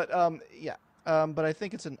 But yeah. But I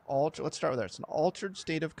think it's an altered. Let's start with that. It's an altered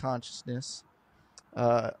state of consciousness.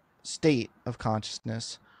 State of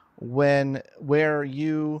consciousness where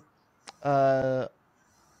you are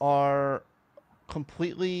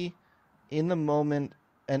completely in the moment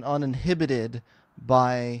and uninhibited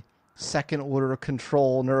by second order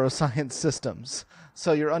control neuroscience systems.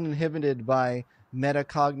 So you're uninhibited by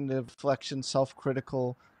metacognitive reflection,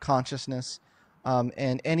 self-critical consciousness,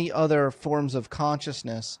 and any other forms of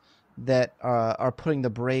consciousness that are putting the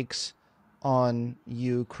brakes on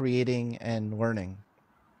you creating and learning.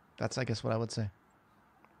 That's, I guess, what I would say.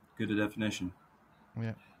 Good definition.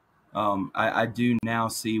 Yeah. I do now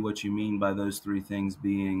see what you mean by those three things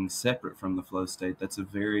being separate from the flow state. That's a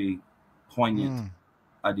very poignant Mm.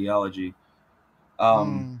 ideology.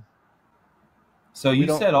 Mm. So We you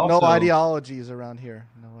don't said no also ideologies around here.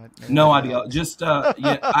 No no idea. ideologies. Just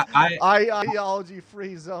yeah, Ideology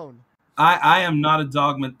free zone. I am not a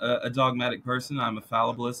dogmatic person. I'm a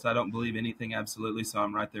fallibilist. I don't believe anything absolutely. So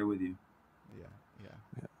I'm right there with you.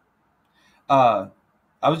 Yeah.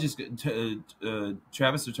 I was just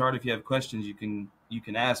Travis or Tart. If you have questions, you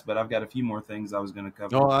can ask. But I've got a few more things I was going to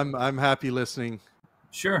cover. No, I'm happy listening.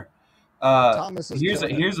 Sure. Thomas is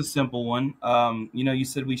Here's a simple one. You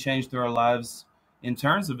said we change through our lives in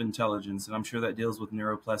terms of intelligence, and I'm sure that deals with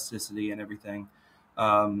neuroplasticity and everything.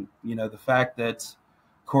 The fact that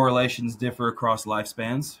correlations differ across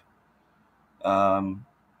lifespans.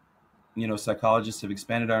 Psychologists have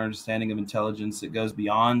expanded our understanding of intelligence. It goes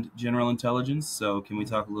beyond general intelligence. So, can we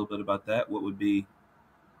talk a little bit about that? What would be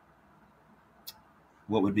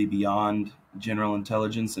beyond general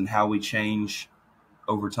intelligence, and how we change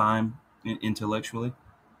over time intellectually?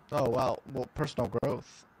 Oh wow. Well, personal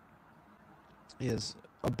growth is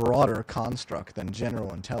a broader construct than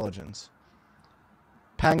general intelligence.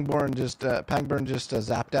 Pangburn just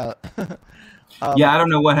zapped out. Yeah, I don't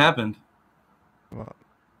know what happened. Well,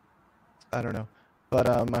 I don't know, but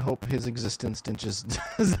I hope his existence didn't just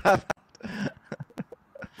zap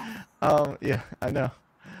out. Yeah, I know.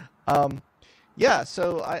 Yeah,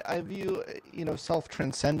 so I view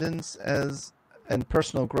self-transcendence and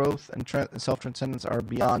personal growth and self-transcendence are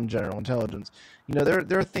beyond general intelligence. There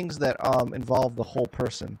are things that involve the whole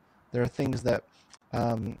person. There are things that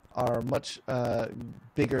are much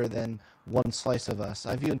bigger than one slice of us.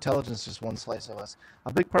 I view intelligence as just one slice of us.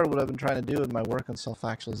 A big part of what I've been trying to do in my work on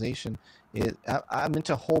self-actualization is I'm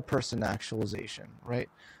into whole person actualization, right?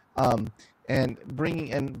 And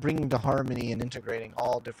bringing to harmony and integrating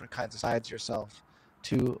all different kinds of sides of yourself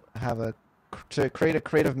to have a to create a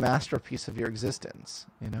creative masterpiece of your existence.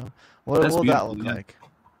 What That's will that beautiful. look Yeah. like?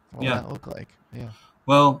 What will Yeah. that look like? Yeah.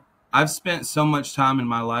 Well, I've spent so much time in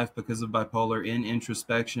my life because of bipolar in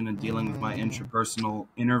introspection and dealing with my intrapersonal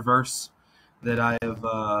innerverse that I have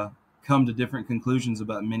come to different conclusions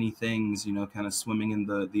about many things, kind of swimming in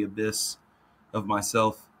the abyss of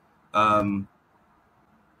myself. I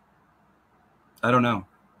don't know.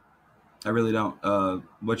 I really don't.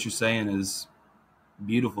 What you're saying is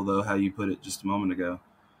beautiful, though, how you put it just a moment ago.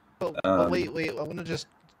 But wait. I want to just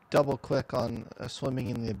double click on swimming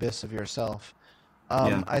in the abyss of yourself.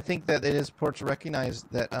 I think that it is important to recognize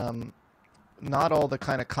that not all the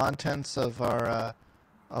kind of contents of our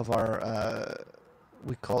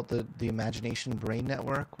we call it the imagination brain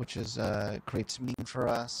network, which is creates meaning for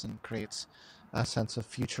us and creates a sense of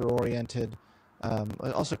future oriented.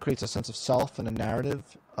 It also creates a sense of self and a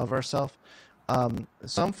narrative of ourself.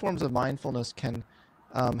 Some forms of mindfulness can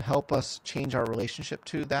help us change our relationship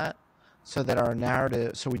to that, so that our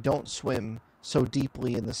narrative, so we don't swim so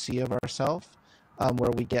deeply in the sea of ourself, where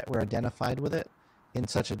we're identified with it in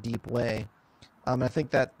such a deep way. I think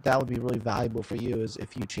that would be really valuable for you, is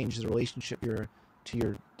if you change the relationship to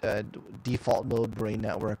your default mode brain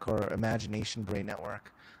network or imagination brain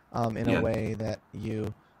network in a way that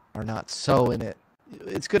you are not so in it.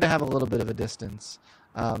 It's good to have a little bit of a distance,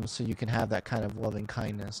 so you can have that kind of loving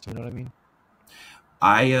kindness. Do you know what I mean?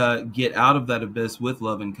 I get out of that abyss with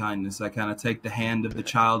love and kindness. I kind of take the hand of the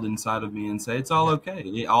child inside of me and say, it's all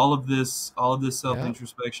okay. All of this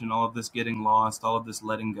self-introspection, all of this getting lost, all of this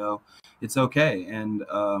letting go, it's okay. And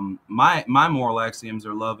my moral axioms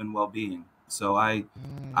are love and well-being. So I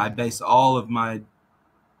base all of my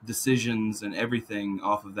decisions and everything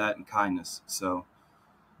off of that and kindness. So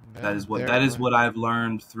that is what I've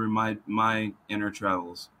learned through my inner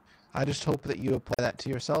travels. I just hope that you apply that to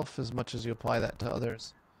yourself as much as you apply that to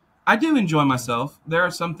others. I do enjoy myself. There are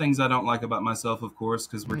some things I don't like about myself, of course,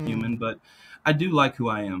 because we're human, but I do like who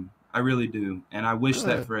I am. I really do. And I wish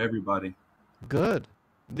that for everybody. Good.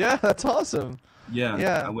 Yeah, that's awesome.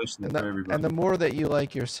 Yeah. I wish that for everybody. And the more that you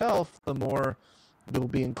like yourself, the more you'll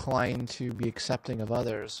be inclined to be accepting of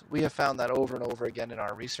others. We have found that over and over again in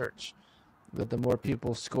our research, that the more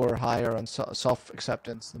people score higher on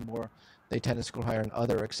self-acceptance, the more they tend to score higher in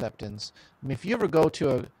other acceptance. I mean, if you ever have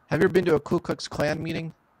you ever been to a Ku Klux Klan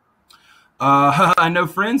meeting? I know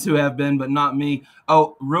friends who have been, but not me.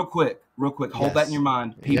 Oh, real quick. Hold that in your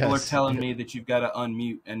mind. People are telling me that you've got to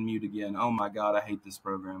unmute and mute again. Oh my God, I hate this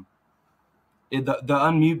program. The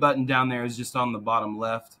unmute button down there is just on the bottom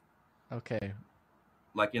left. Okay.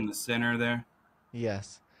 Like in the center there.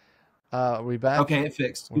 Yes. Are we back? Okay, it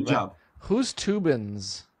fixed. Good job. Who's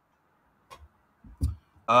Tubins?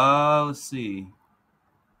 Let's see.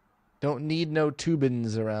 Don't need no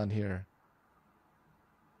Tubins around here.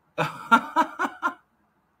 I'm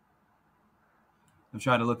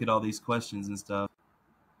trying to look at all these questions and stuff.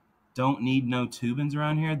 Don't need no Tubins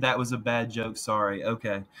around here? That was a bad joke. Sorry.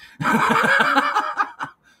 Okay.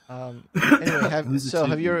 Anyway,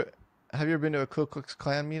 have you ever been to a Ku Klux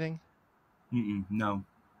Klan meeting? No.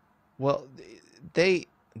 Well,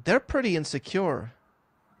 they're pretty insecure.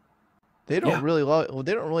 They don't really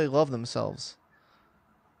love themselves.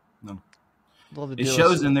 No. It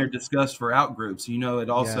shows in their disgust for outgroups. It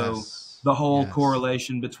also the whole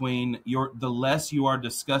correlation between the less you are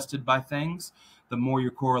disgusted by things, the more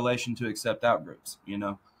your correlation to accept outgroups.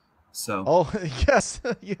 So.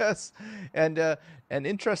 Yes, and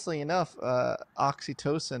interestingly enough,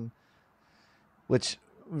 oxytocin, which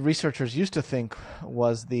researchers used to think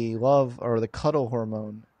was the love or the cuddle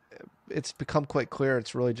hormone, it's become quite clear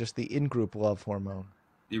it's really just the in-group love hormone.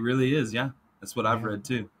 It really is, yeah. That's what I've read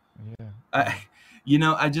too. Yeah.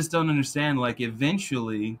 I just don't understand. Like,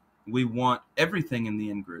 eventually, we want everything in the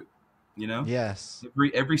in-group. Yes.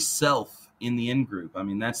 Every self in the in-group. I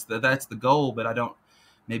mean, that's the goal. But I don't.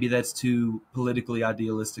 Maybe that's too politically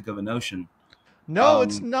idealistic of a notion. No,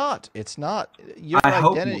 it's not. It's not. Your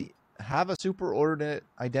identity have a superordinate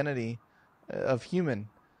identity of human.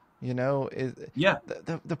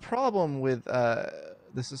 The problem with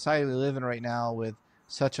the society we live in right now, with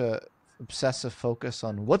such a obsessive focus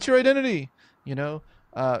on what's your identity, and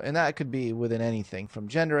that could be within anything from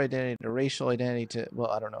gender identity to racial identity to,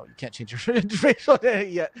 well, I don't know, you can't change your racial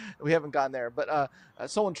identity yet. We haven't gone there, but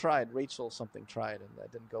someone tried. Rachel something tried, and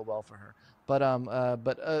that didn't go well for her. But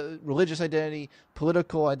religious identity,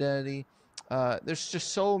 political identity. There's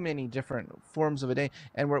just so many different forms of identity,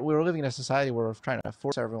 and we're living in a society where we're trying to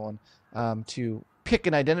force everyone to pick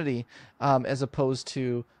an identity as opposed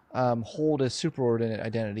to hold a superordinate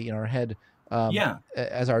identity in our head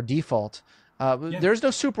as our default. Yeah. There's no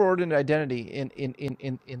superordinate identity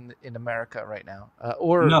in America right now,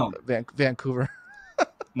 or No, Vancouver.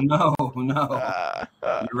 no, no.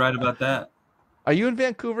 You're right about that. Are you in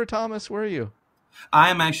Vancouver, Thomas? Where are you? I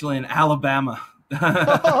am actually in Alabama.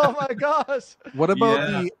 Oh my gosh! What about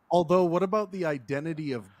Yeah. what about the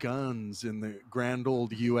identity of guns in the grand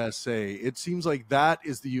old USA? It seems like that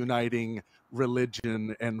is the uniting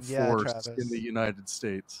religion and Yeah, force Travis. in the United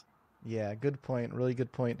States. Yeah, good point. Really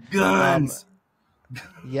good point. Guns.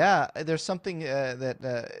 Yeah, there's something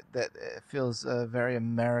that feels very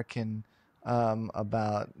American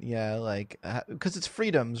about like because it's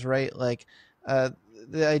freedoms, right? Like uh,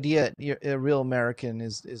 the idea a real American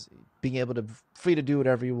is being able to free to do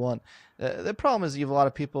whatever you want. The problem is you have a lot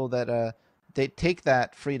of people that they take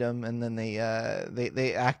that freedom and then they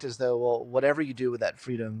act as though, well, whatever you do with that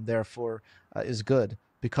freedom therefore is good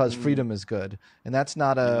because freedom is good, and that's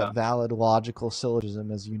not a Yeah. valid logical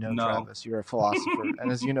syllogism, as you know, No. Travis. You're a philosopher,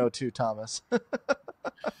 and as you know too, Thomas.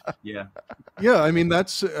 Yeah. Yeah, I mean I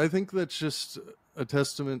think that's just a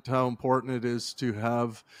testament to how important it is to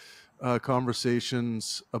have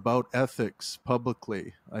conversations about ethics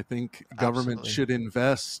publicly. I think government Absolutely. should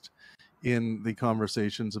invest in the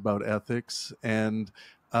conversations about ethics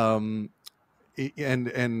um,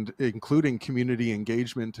 and including community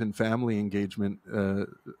engagement and family engagement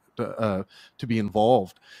to be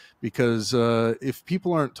involved, because if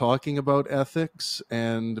people aren't talking about ethics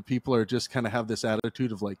and people are just kind of have this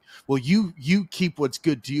attitude of like, well, you keep what's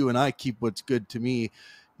good to you and I keep what's good to me,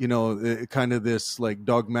 kind of this like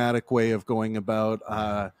dogmatic way of going about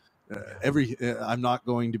I'm not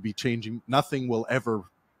going to be changing, nothing will ever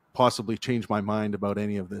possibly change my mind about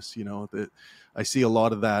any of this, that I see a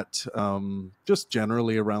lot of that just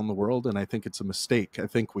generally around the world, and I think it's a mistake. I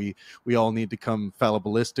think we all need to come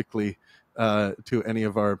fallibilistically to any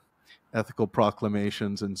of our ethical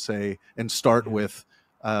proclamations and start with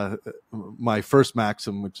my first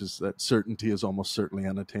maxim, which is that certainty is almost certainly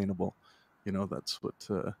unattainable. That's what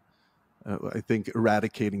I think,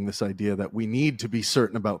 eradicating this idea that we need to be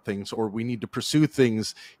certain about things or we need to pursue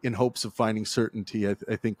things in hopes of finding certainty. I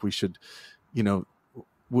think we should,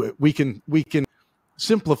 we can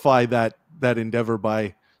simplify that endeavor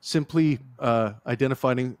by simply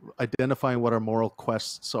identifying what our moral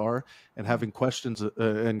quests are and having questions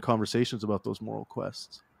and conversations about those moral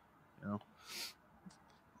quests.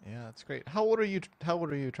 Yeah, that's great. How old are you,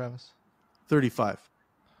 Travis? 35.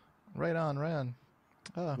 Right on.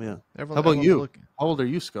 Oh, Yeah. How about you? How old are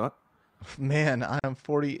you, Scott? Man, I'm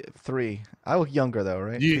 43. I look younger though,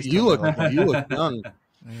 right? You look young.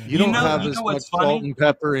 You don't have as much salt and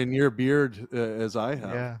pepper in your beard as I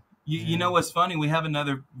have. Yeah. You know what's funny? We have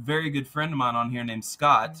another very good friend of mine on here named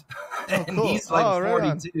Scott, and cool. he's like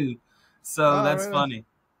 42. So that's funny.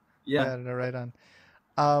 Yeah. Right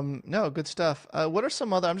on. No, good stuff. What are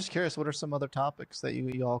some other? I'm just curious. What are some other topics that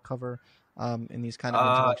you all cover in these kind of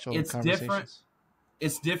intellectual conversations?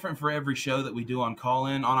 It's different for every show that we do on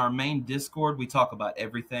Call-In. On our main Discord, we talk about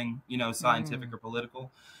everything, scientific or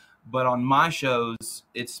political. But on my shows,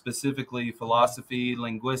 it's specifically philosophy,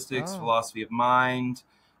 linguistics, philosophy of mind,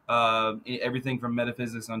 everything from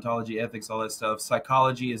metaphysics, ontology, ethics, all that stuff.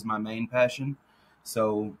 Psychology is my main passion.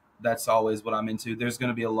 So that's always what I'm into. I'm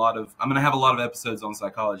going to have a lot of episodes on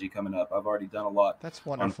psychology coming up. I've already done a lot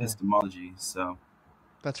on epistemology. So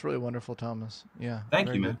that's really wonderful, Thomas. Yeah.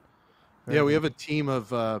 Thank you, man. We have a team of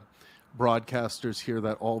broadcasters here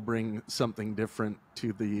that all bring something different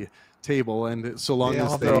to the table, and so long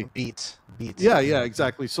as they beats. Yeah,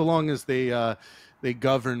 exactly. So long as they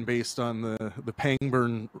govern based on the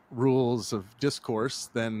Pangburn rules of discourse,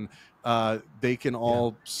 then they can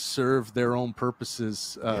all serve their own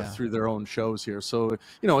purposes through their own shows here. So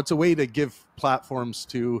it's a way to give platforms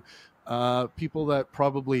to people that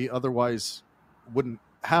probably otherwise wouldn't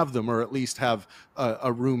have them, or at least have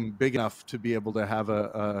a room big enough to be able to have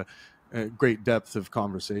a great depth of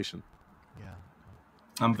conversation. Yeah,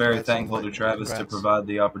 I'm very thankful to Travis to provide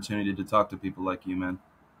the opportunity to talk to people like you, man.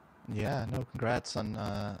 Yeah, no, congrats on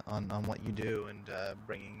what you do and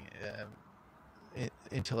bringing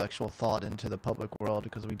intellectual thought into the public world,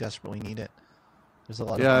 because we desperately need it. There's a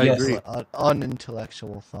lot of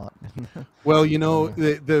unintellectual thought. Well,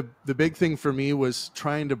 the big thing for me was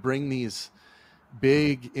trying to bring these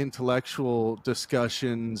big intellectual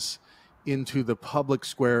discussions into the public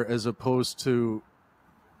square as opposed to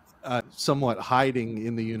somewhat hiding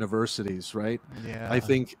in the universities, right? Yeah. I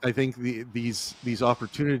think these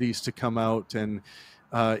opportunities to come out and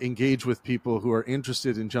engage with people who are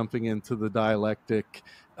interested in jumping into the dialectic.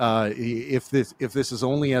 If this is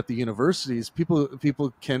only at the universities,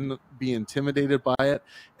 people can be intimidated by it,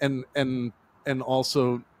 and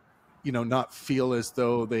also not feel as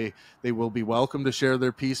though they will be welcome to share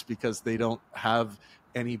their piece because they don't have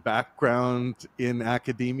any background in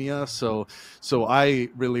academia. So I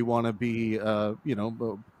really want to be,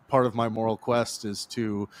 part of my moral quest is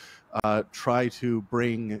to try to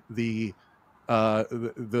bring the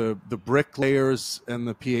bricklayers and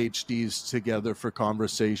the PhDs together for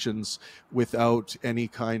conversations without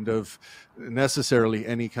necessarily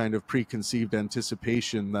any kind of preconceived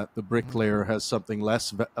anticipation that the bricklayer has something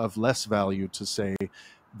less value to say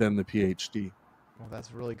than the PhD. Well,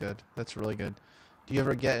 that's really good. That's really good. Do you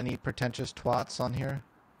ever get any pretentious twats on here?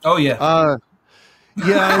 Oh yeah.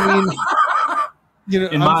 Yeah, I mean,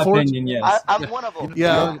 in my opinion, yes. I'm one of them.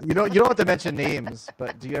 Yeah. You don't have to mention names,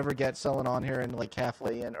 but do you ever get someone on here and like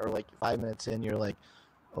halfway in or like 5 minutes in, you're like,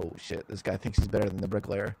 oh shit, this guy thinks he's better than the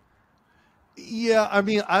bricklayer? Yeah, I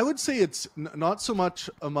mean, I would say it's not so much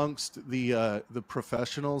amongst the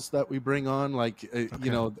professionals that we bring on. Like,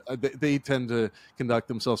 they tend to conduct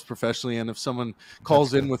themselves professionally, and if someone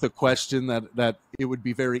calls in with a question that it would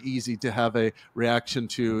be very easy to have a reaction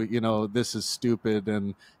to, this is stupid,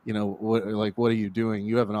 and what are you doing?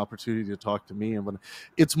 You have an opportunity to talk to me, and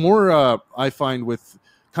it's more I find with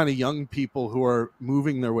kind of young people who are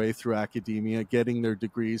moving their way through academia, getting their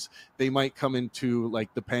degrees, they might come into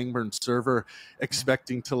like the Pangburn server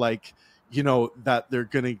expecting to that they're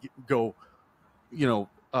going to go,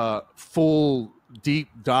 full deep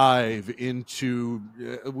dive into,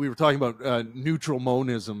 we were talking about neutral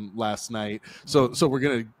monism last night. So we're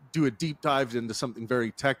going to do a deep dive into something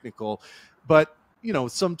very technical, but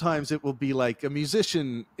sometimes it will be like a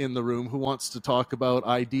musician in the room who wants to talk about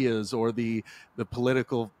ideas or the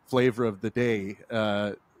political flavor of the day.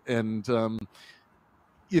 And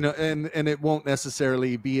it won't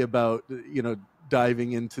necessarily be about,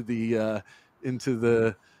 diving into the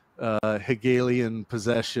Hegelian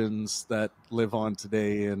possessions that live on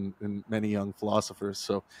today in many young philosophers.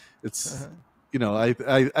 So it's,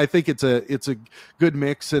 I think it's a good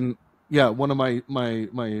mix. And yeah, one of my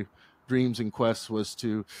dreams and quests was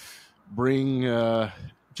to bring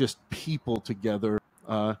just people together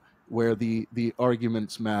where the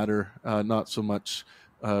arguments matter, not so much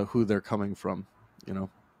who they're coming from, Well,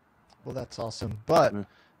 that's awesome. But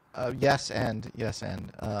yes, and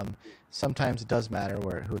sometimes it does matter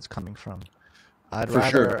who it's coming from. I'd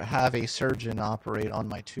rather have a surgeon operate on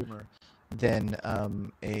my tumor than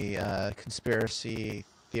a conspiracy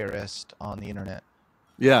theorist on the internet.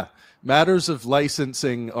 Yeah, matters of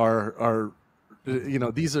licensing are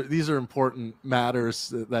these are important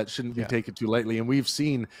matters that shouldn't be taken too lightly, and we've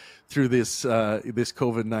seen through this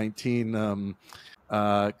COVID-19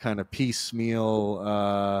 kind of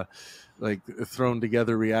piecemeal thrown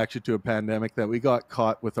together reaction to a pandemic that we got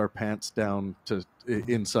caught with our pants down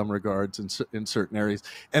in some regards in certain areas,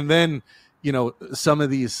 and then some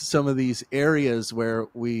of these areas where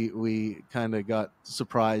we kind of got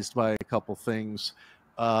surprised by a couple things.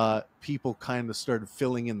 People kind of started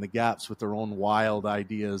filling in the gaps with their own wild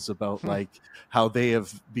ideas about like how they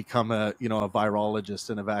have become a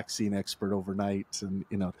virologist and a vaccine expert overnight, and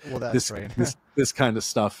this kind of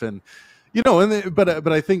stuff, and but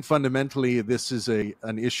I think fundamentally this is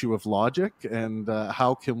an issue of logic, and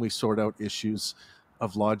how can we sort out issues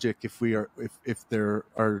of logic if there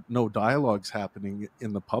are no dialogues happening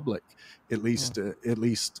in the public, at least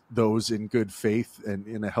those in good faith and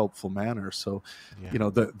in a helpful manner. So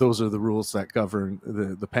those are the rules that govern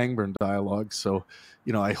the Pangburn dialogue. So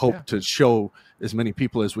I hope to show as many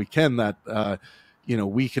people as we can that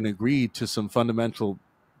we can agree to some fundamental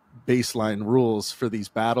baseline rules for these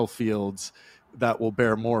battlefields that will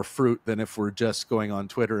bear more fruit than if we're just going on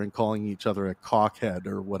Twitter and calling each other a cockhead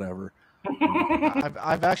or whatever.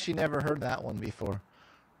 I've actually never heard that one before,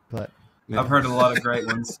 but I've heard a lot of great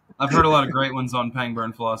ones. I've heard a lot of great ones on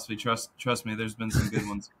Pangburn philosophy. Trust me, there's been some good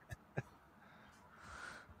ones.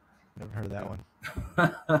 Never heard that one.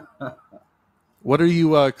 What are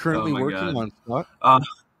you currently working on, Scott?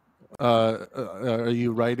 Are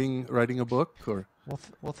you writing a book or?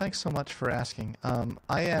 Well, thanks so much for asking.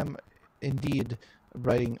 I am indeed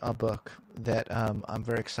writing a book that I'm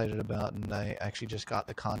very excited about, and I actually just got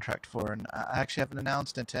the contract for, and I actually haven't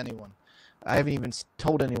announced it to anyone. I haven't even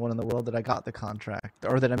told anyone in the world that I got the contract,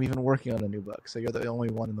 or that I'm even working on a new book. So you're the only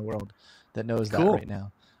one in the world that knows that right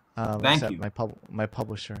now. Thank you. My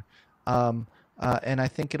publisher. And I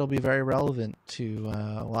think it'll be very relevant to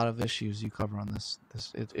a lot of issues you cover on this.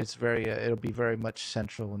 It's very it'll be very much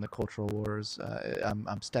central in the cultural wars.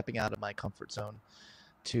 I'm stepping out of my comfort zone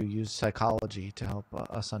to use psychology to help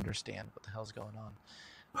us understand what the hell's going on.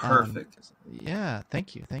 Perfect.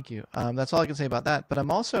 Thank you. That's all I can say about that. But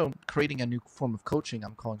I'm also creating a new form of coaching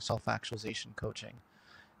I'm calling self-actualization coaching.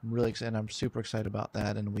 really excited. I'm super excited about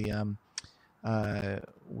that. And we're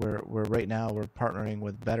right now we're partnering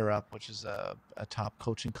with BetterUp, which is a top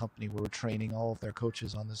coaching company where we're training all of their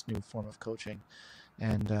coaches on this new form of coaching.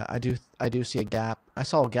 And I do see a gap. I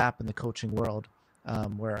saw a gap in the coaching world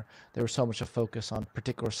where there was so much a focus on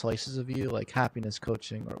particular slices of you, like happiness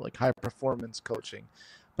coaching or like high performance coaching,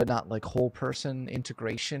 but not like whole person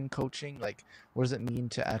integration coaching. Like, what does it mean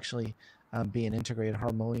to actually be an integrated,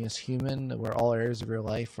 harmonious human where all areas of your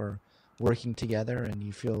life are working together and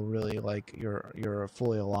you feel really like you're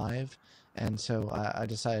fully alive? And so I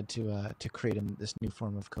decided to create this new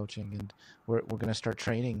form of coaching, and we're going to start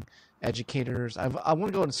training educators. I want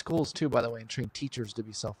to go into schools too, by the way, and train teachers to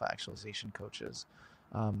be self-actualization coaches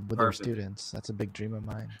with their students. That's a big dream of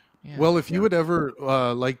mine. Yeah. Well, if you would ever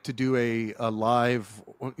like to do a live,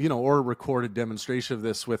 or a recorded demonstration of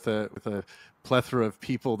this with a plethora of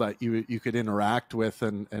people that you could interact with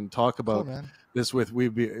and talk about this with,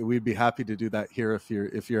 we'd be happy to do that here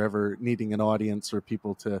if you're ever needing an audience or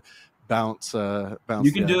people to bounce.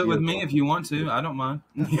 You can do it with me if you want to. I don't mind.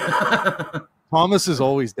 Thomas is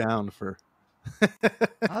always down for.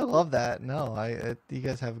 I love that. No, you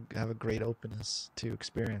guys have a great openness to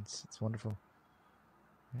experience. It's wonderful.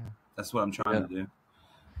 Yeah. That's what I'm trying to do.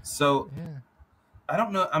 So I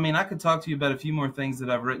don't know. I mean, I could talk to you about a few more things that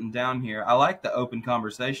I've written down here. I like the open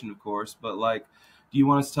conversation, of course, but like, do you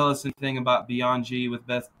want to tell us anything about Beyond G with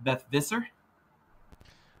Beth Visser?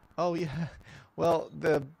 Oh yeah. Well,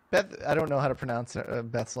 I don't know how to pronounce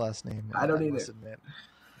Beth's last name. I don't either. Must admit.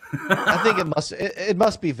 I think it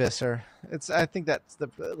must be Visser. I think that's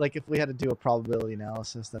like if we had to do a probability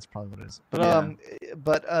analysis, that's probably what it is.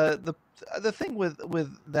 But the thing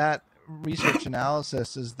with that research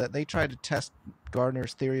analysis is that they tried to test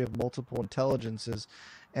Gardner's theory of multiple intelligences,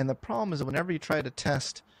 and the problem is that whenever you try to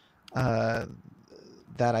test that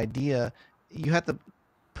idea, you have to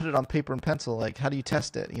put it on paper and pencil. Like, how do you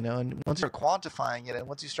test it? And once you're quantifying it, and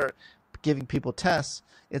once you start giving people tests,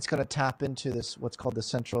 it's going to tap into this what's called the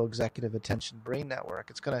central executive attention brain network.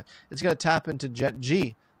 It's going to tap into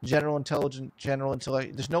general intelligence.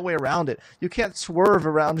 There's no way around it. You can't swerve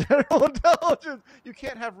around general intelligence. You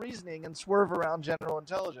can't have reasoning and swerve around general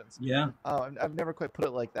intelligence. Yeah. I've never quite put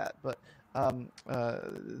it like that, but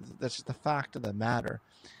that's just the fact of the matter.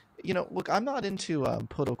 Look, I'm not into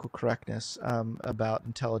political correctness about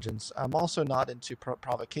intelligence. I'm also not into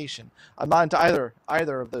provocation. I'm not into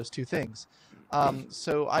either of those two things.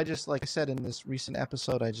 So I just, like I said in this recent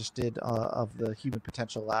episode I just did of the Human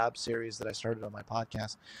Potential Lab series that I started on my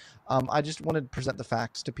podcast, I just wanted to present the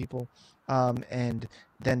facts to people and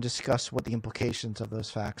then discuss what the implications of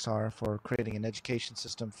those facts are for creating an education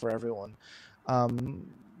system for everyone.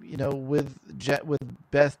 With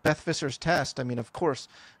Beth Visser's test, I mean, of course,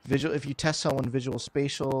 if you test someone visual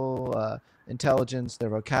spatial intelligence, their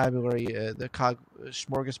vocabulary, the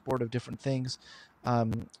smorgasbord of different things,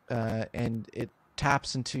 and it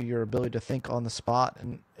taps into your ability to think on the spot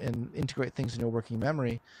and integrate things in your working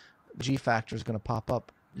memory, gFactor is going to pop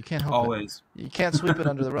up. You can't help Always. it. You can't sweep it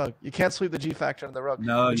under the rug. You can't sweep the gFactor under the rug.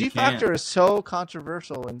 No, the you gFactor can't. is so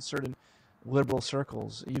controversial in certain liberal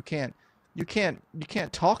circles. You can't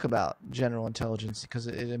talk about general intelligence because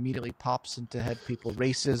it immediately pops into head people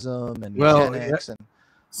racism and eugenics and.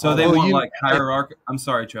 So they want like hierarchical. I'm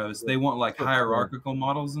sorry, Travis. They want like hierarchical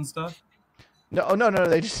models and stuff. No.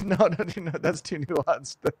 They just no. That's too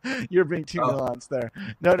nuanced. You're being too nuanced there.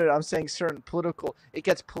 No. I'm saying certain political. It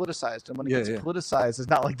gets politicized, and when it gets politicized, it's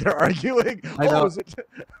not like they're arguing. I know.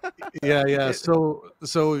 Yeah. So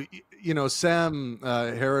Sam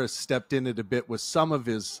Harris stepped in it a bit with some of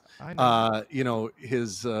his,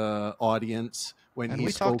 his audience when he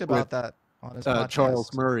spoke talked about that on his podcast.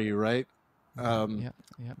 Charles Murray, right? What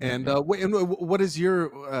is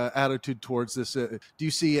your attitude towards this? Do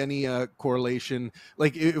you see any correlation?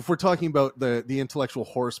 Like, if we're talking about the intellectual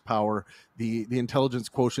horsepower, the intelligence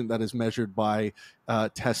quotient that is measured by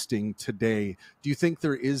testing today, do you think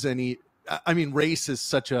there is any? I mean, race is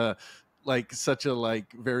such a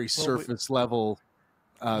very surface level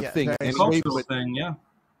thing. Anyway, thing,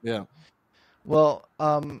 yeah. Well,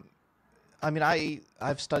 I mean,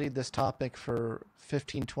 I've studied this topic for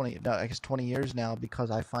 20 years now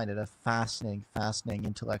because I find it a fascinating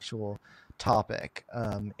intellectual topic.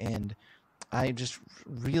 And I just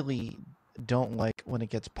really don't like when it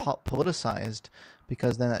gets politicized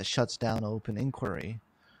because then that shuts down open inquiry.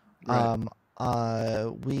 Right.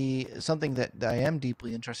 Something that I am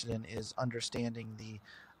deeply interested in is understanding the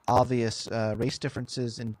obvious race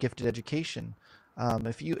differences in gifted education.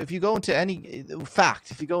 If you go into any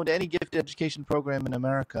gifted education program in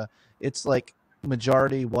America, it's like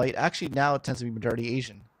majority white. Actually, now it tends to be majority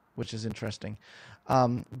Asian, which is interesting.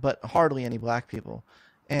 but hardly any black people.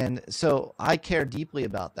 And so I care deeply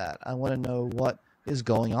about that. I want to know what is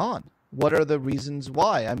going on. What are the reasons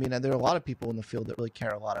why? I mean, there are a lot of people in the field that really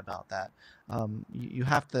care a lot about that. You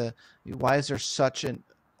have to. Why is there such an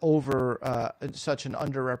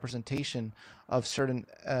underrepresentation of certain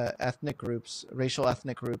ethnic groups, racial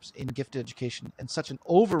ethnic groups in gifted education, and such an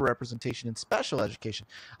overrepresentation in special education?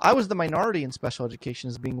 I was the minority in special education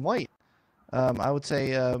as being white. I would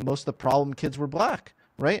say most of the problem kids were black,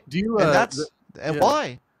 right? Do you?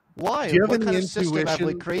 Why? Why? Do you have what any kind of system have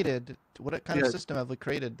we intuition? created? What kind of system have we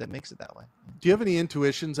created that makes it that way? Do you have any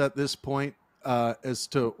intuitions at this point as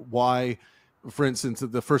to why, for instance,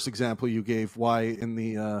 the first example you gave, why in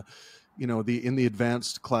the in the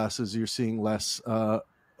advanced classes you're seeing less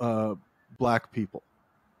black people?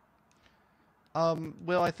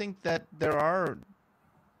 Well, I think that there are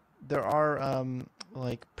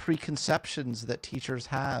like preconceptions that teachers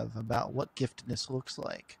have about what giftedness looks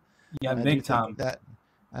like. Yeah, And I big do think time.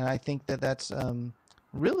 and I think that that's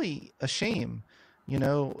really a shame.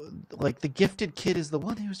 Like the gifted kid is the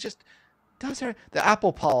one who's just does the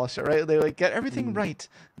apple polisher, right? They like get everything right,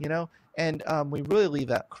 and we really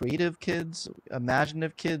leave out creative kids,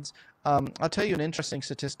 imaginative kids. I'll tell you an interesting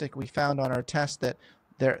statistic we found on our test that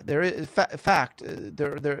there is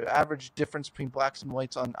their average difference between blacks and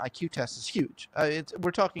whites on IQ tests is huge.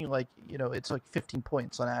 We're talking like it's like 15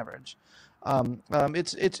 points on average.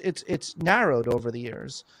 It's narrowed over the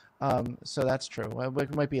years. So that's true.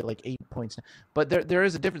 It might be like 8 points, but there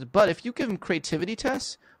is a difference. But if you give them creativity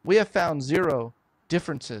tests, we have found 0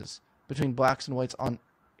 differences between blacks and whites on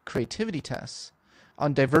creativity tests,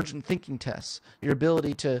 on divergent thinking tests, your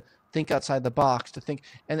ability to think outside the box, to think,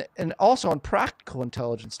 and also on practical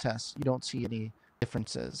intelligence tests, you don't see any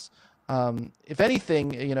differences. If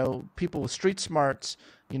anything, people with street smarts,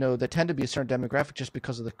 that tend to be a certain demographic just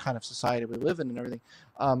because of the kind of society we live in and everything,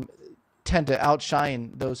 tend to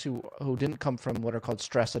outshine those who didn't come from what are called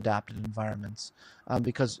stress-adapted environments.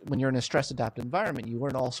 Because when you're in a stress-adapted environment, you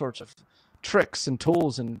learn all sorts of tricks and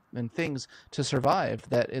tools and things to survive.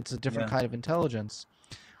 That it's a different kind of intelligence.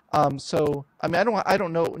 So I mean, I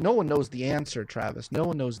don't know. No one knows the answer, Travis. No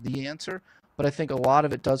one knows the answer. But I think a lot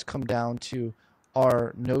of it does come down to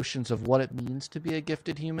our notions of what it means to be a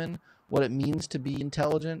gifted human, what it means to be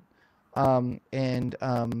intelligent, and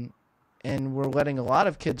we're letting a lot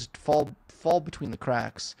of kids fall between the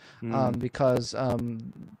cracks because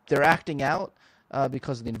they're acting out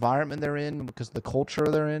because of the environment they're in, because of the culture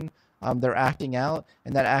they're in. They're acting out,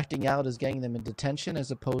 and that acting out is getting them in detention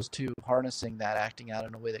as opposed to harnessing that acting out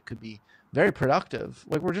in a way that could be very productive.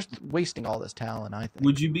 Like, we're just wasting all this talent, I think.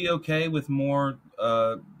 Would you be okay with more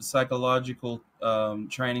psychological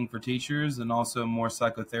training for teachers and also more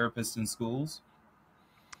psychotherapists in schools?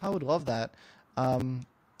 I would love that. I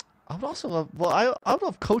would also love. Well, I would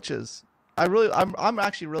love coaches. I'm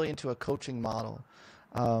actually really into a coaching model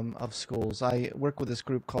of schools. I work with this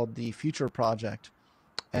group called the Future Project,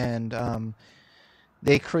 and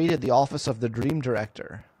they created the Office of the Dream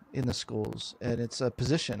Director in the schools, and it's a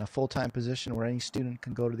position, a full-time position where any student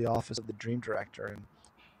can go to the Office of the Dream Director and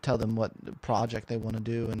tell them what project they want to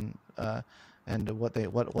do and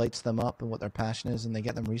what lights them up and what their passion is, and they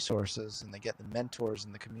get them resources and they get them mentors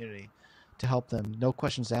in the community to help them. No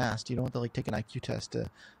questions asked. You don't have to like take an IQ test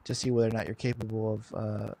to see whether or not you're capable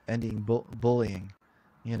of ending bullying.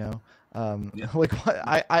 Like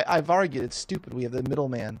I've argued it's stupid. We have the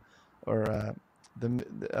middleman, or I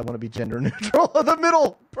want to be gender neutral, the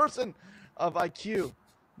middle person of IQ.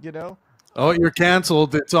 Oh, you're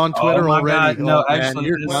canceled. It's on Twitter my already. God. No, man,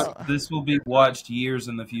 actually, this will be watched years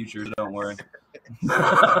in the future. Don't worry.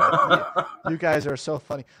 You guys are so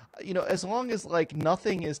funny. As long as like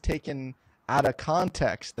nothing is taken out of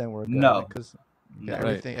context, then we're good. No. Because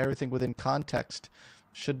Right. everything within context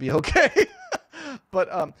should be okay. But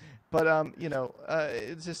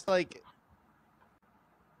it's just like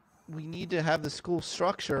we need to have the school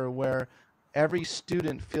structure where every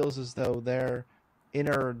student feels as though their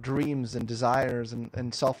inner dreams and desires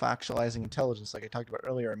and self-actualizing intelligence, like I talked about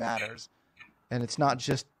earlier, matters. And it's not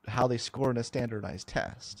just how they score in a standardized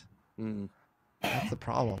test. Mm. That's the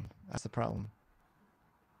problem.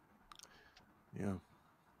 Yeah.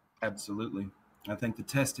 Absolutely. I think the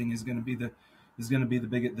testing is going to be the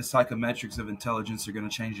psychometrics of intelligence are going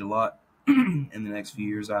to change a lot in the next few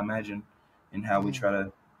years, I imagine, in how we try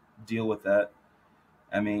to deal with that.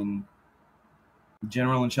 I mean,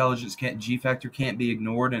 general intelligence gFactor can't be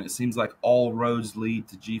ignored, and it seems like all roads lead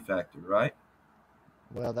to gFactor, right?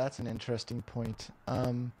 Well, that's an interesting point.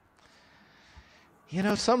 Some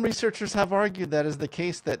researchers have argued that is the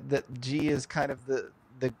case, that G is kind of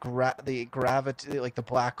the gravity, like the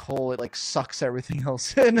black hole, it like sucks everything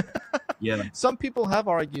else in. Yeah. Some people have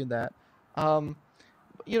argued that. Well,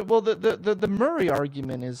 the Murray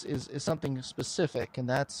argument is something specific, and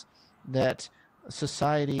that's that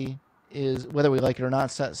society is, whether we like it or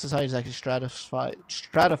not, society is actually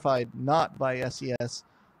stratified not by SES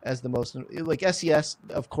as the most, like SES,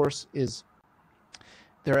 of course,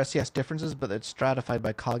 there are SES differences, but it's stratified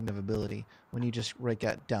by cognitive ability when you just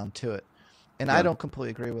get down to it. And I don't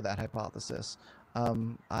completely agree with that hypothesis. So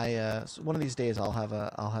one of these days I'll have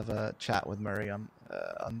a chat with Murray on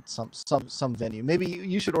some venue. Maybe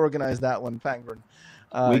you should organize that one, Pangburn.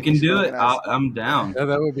 We can do it. I'm down. Yeah,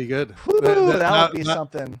 that would be good. Whew, that would be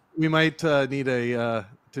something. We might need to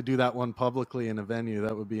do that one publicly in a venue.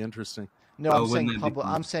 That would be interesting. No,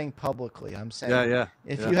 I'm saying publicly. I'm saying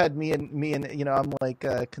if you had me and I'm like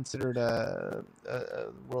considered a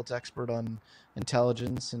world's expert on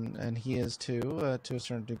intelligence, and he is too, to a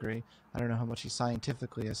certain degree. I don't know how much he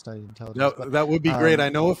scientifically has studied intelligence. That would be great. I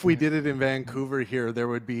know if we did it in Vancouver here, there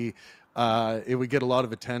would be it would get a lot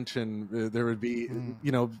of attention. There would be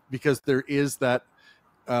because there is that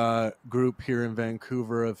group here in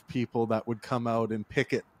Vancouver of people that would come out and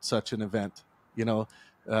picket such an event.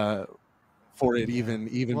 For it even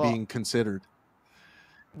being considered.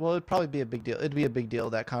 Well, it'd probably be a big deal. It'd be a big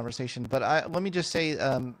deal, that conversation. But let me just say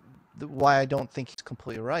why I don't think he's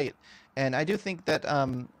completely right. And I do think that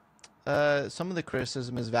some of the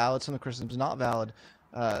criticism is valid, some of the criticism is not valid,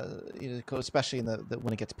 especially in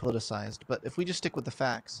when it gets politicized. But if we just stick with the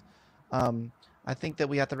facts, I think that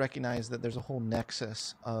we have to recognize that there's a whole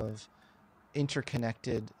nexus of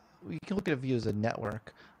interconnected. You can look at a view as a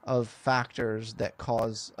network of factors that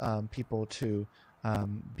cause people to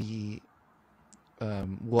be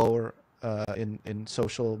lower in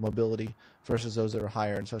social mobility versus those that are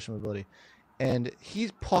higher in social mobility. And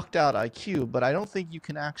he's plucked out IQ, but I don't think you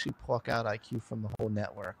can actually pluck out IQ from the whole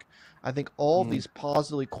network. I think all these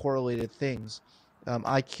positively correlated things,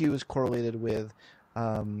 IQ is correlated with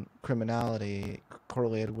criminality,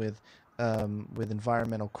 correlated with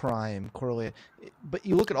environmental crime, correlated. But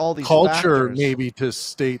you look at all these culture, factors, maybe to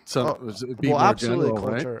state some. Absolutely general,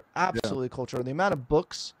 culture, right? absolutely culture. The amount of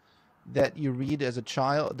books that you read as a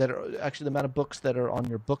child, that are actually the amount of books that are on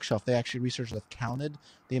your bookshelf. They actually researchers have counted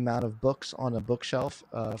the amount of books on a bookshelf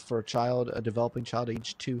for a developing child,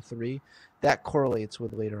 age 2, 3. That correlates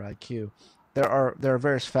with later IQ. There are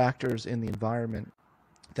various factors in the environment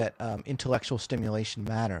that intellectual stimulation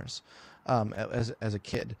matters as a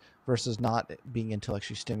kid versus not being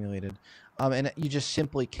intellectually stimulated, and you just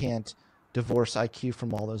simply can't divorce IQ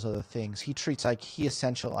from all those other things. He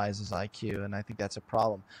essentializes IQ, and I think that's a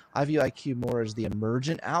problem. I view IQ more as the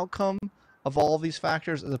emergent outcome of all of these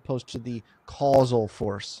factors as opposed to the causal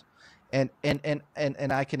force. And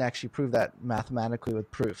I can actually prove that mathematically with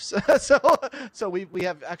proofs. so we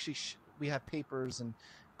have papers and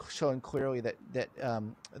showing clearly that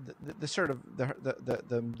the sort of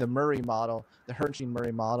the Murray model, the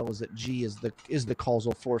Hertzstein-Murray model, is that G is the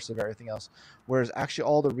causal force of everything else, whereas actually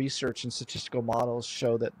all the research and statistical models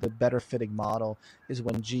show that the better fitting model is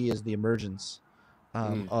when G is the emergence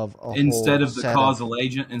of a instead of the causal of,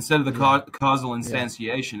 agent, instead of the causal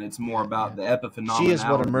instantiation, it's more about the epiphenomenality. G is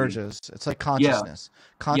what emerges. It's like consciousness.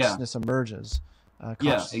 Consciousness emerges.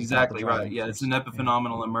 Yeah, exactly right. Yeah, it's an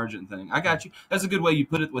epiphenomenal emergent thing. I got you. That's a good way you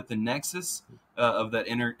put it, with the nexus of that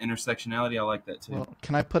intersectionality. I like that too. Well,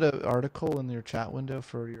 can I put an article in your chat window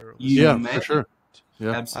for your? For sure.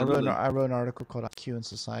 Yeah, absolutely. I wrote an article called IQ in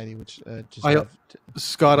Society, which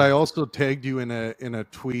Scott, I also tagged you in a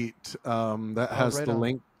tweet that has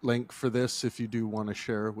the link for this if you do want to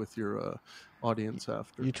share with your audience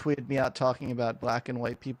after. You tweeted me out talking about black and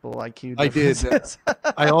white people IQ differences. I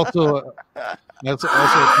did. I also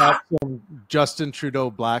attached some Justin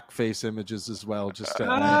Trudeau blackface images as well, just to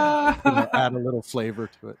add a little flavor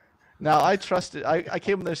to it. Now, I trusted. I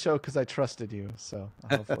came on the show because I trusted you. So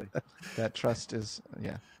hopefully that trust is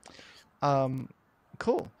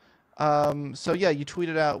cool. So yeah, you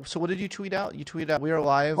tweeted out. So what did you tweet out? You tweeted out, "We are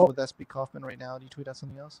live with SB Kaufman right now." Did you tweet out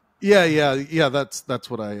something else? Yeah. That's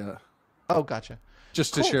what I. Oh, gotcha.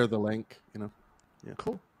 Just to share the link, Yeah.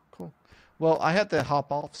 Cool. Well, I had to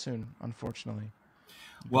hop off soon, unfortunately.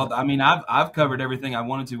 Well, I mean, I've covered everything I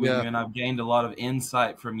wanted to with you, and I've gained a lot of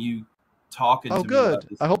insight from you talking to me. Oh,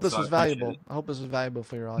 good. I hope this was valuable. I hope this was valuable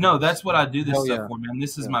for your audience. No, that's what I do this stuff for, man.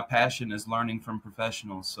 This is my passion, is learning from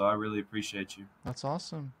professionals. So I really appreciate you. That's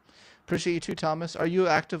awesome. Appreciate you too, Thomas. Are you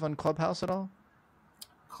active on Clubhouse at all?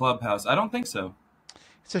 Clubhouse? I don't think so.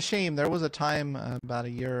 It's a shame. There was a time about a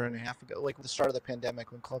year and a half ago, like at the start of the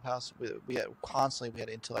pandemic, when Clubhouse, we had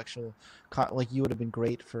intellectual, like you would have been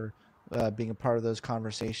great for being a part of those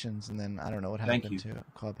conversations. And then I don't know what Thank happened you. to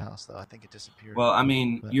Clubhouse, though. I think it disappeared. Well, I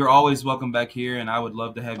mean, But- you're always welcome back here, and I would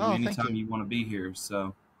love to have you Oh, thank anytime you. you want to be here.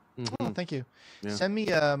 So, Oh, thank you. Yeah. Send me,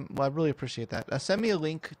 well, I really appreciate that. Send me a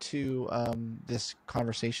link to this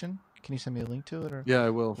conversation. Can you send me a link to it? Or Yeah, I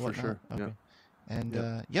will for whatnot? sure. Okay. Yeah.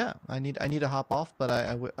 And yeah, I need to hop off, but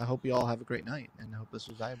I hope you all have a great night, and I hope this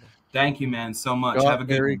was valuable. thank you, man, so much. Have a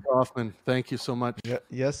good Barry one. Kaufman, thank you so much. Yeah,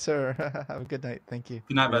 yes, sir. Have a good night. Thank you.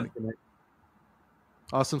 Good night, Yeah, bud. good night.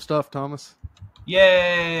 Awesome stuff, Thomas.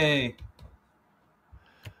 Yay!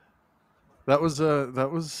 That was,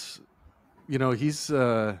 you know, he's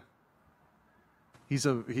a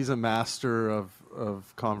master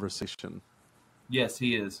of conversation. Yes,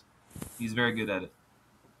 he is. He's very good at it.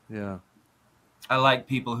 Yeah. I like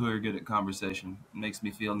people who are good at conversation. It makes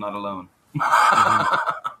me feel not alone.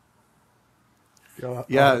 Yeah, I'll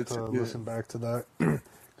have to listen back to that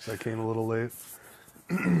because I came a little late.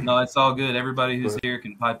 No, it's all good. Everybody who's But- here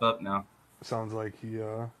can pipe up now. Sounds like he's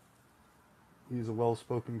a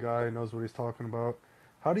well-spoken guy, knows what he's talking about.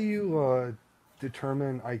 How do you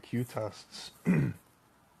determine IQ tests?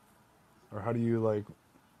 Or how do you like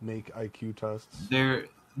make IQ tests?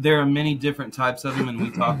 There are many different types of them, and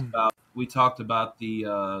we talked about the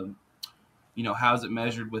how's it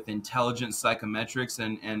measured with intelligence psychometrics,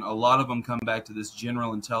 and a lot of them come back to this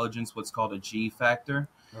general intelligence, what's called a gFactor.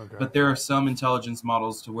 Okay. But there are some intelligence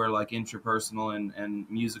models to where like intrapersonal and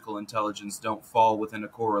musical intelligence don't fall within a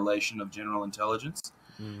correlation of general intelligence.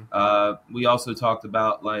 We also talked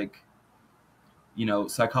about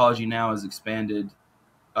psychology now has expanded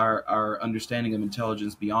our understanding of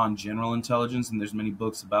intelligence beyond general intelligence, and there's many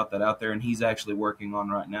books about that out there, and he's actually working on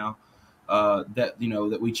right now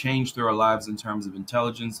that we change through our lives in terms of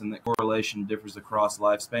intelligence, and that correlation differs across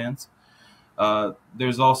lifespans.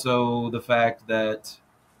 There's also the fact that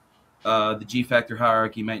the gFactor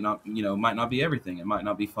hierarchy might not be everything. It might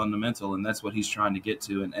not be fundamental, and that's what he's trying to get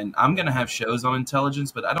to. And I'm going to have shows on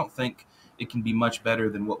intelligence, but I don't think it can be much better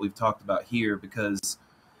than what we've talked about here, because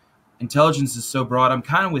intelligence is so broad. I'm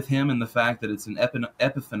kind of with him in the fact that it's an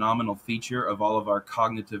epiphenomenal feature of all of our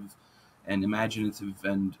cognitive and imaginative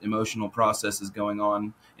and emotional processes going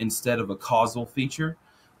on, instead of a causal feature.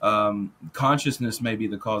 Consciousness may be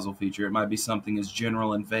the causal feature. It might be something as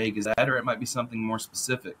general and vague as that, or it might be something more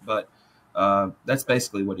specific. But that's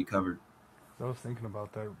basically what he covered. I was thinking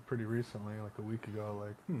about that pretty recently, like a week ago.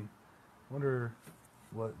 Like, wonder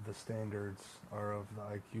what the standards are of the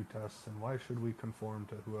IQ tests, and why should we conform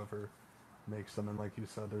to whoever makes them? And like you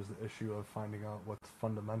said, there's the issue of finding out what's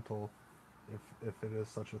fundamental, if it is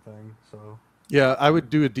such a thing. So yeah, I would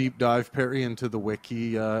do a deep dive, Perry, into the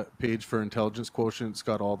wiki page for intelligence quotient. It's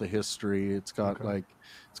got all the history. It's got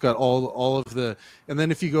it's got all of the, and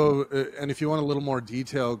then if you go and if you want a little more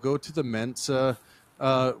detail, go to the Mensa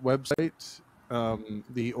website.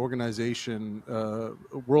 The organization,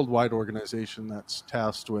 worldwide organization that's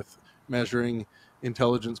tasked with measuring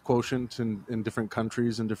intelligence quotient in different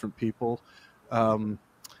countries and different people. But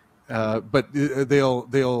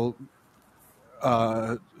they'll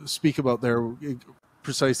speak about their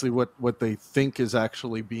precisely what they think is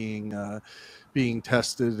actually being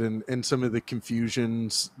tested, and some of the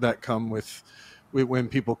confusions that come with when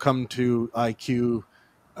people come to IQ.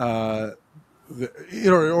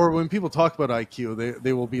 Or when people talk about IQ,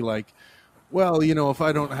 they will be like, well, if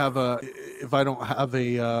I don't have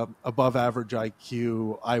a above average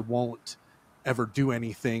IQ, I won't ever do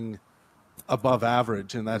anything above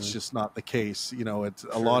average, and that's just not the case. It's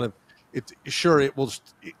a lot of it. Sure,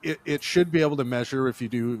 it should be able to measure if you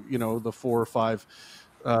do the 4 or 5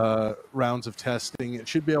 rounds of testing. It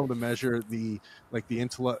should be able to measure the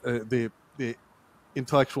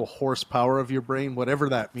intellectual horsepower of your brain, whatever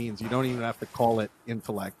that means. You don't even have to call it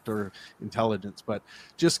intellect or intelligence, but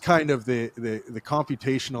just kind of the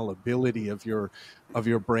computational ability of your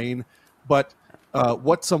brain. But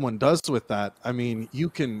what someone does with that, I mean, you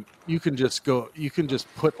can just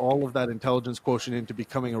put all of that intelligence quotient into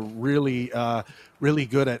becoming a really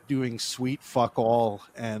good at doing sweet fuck all,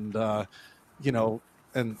 and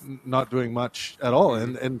and not doing much at all,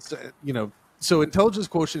 and so intelligence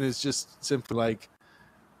quotient is just simply like,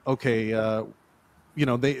 okay,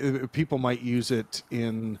 people might use it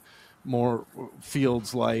in more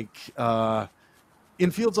fields like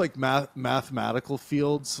mathematical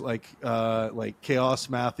fields, like chaos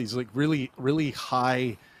math. These like really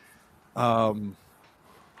high,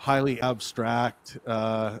 highly abstract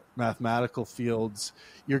mathematical fields.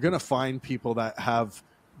 You're going to find people that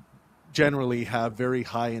generally have very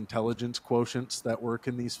high intelligence quotients that work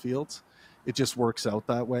in these fields. It just works out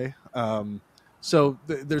that way. So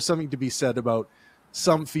there's something to be said about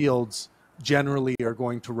some fields generally are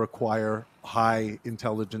going to require high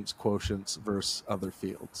intelligence quotients versus other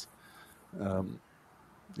fields.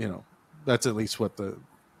 That's at least what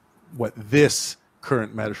this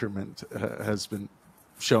current measurement has been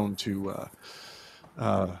shown to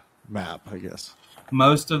map, I guess.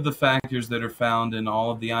 Most of the factors that are found in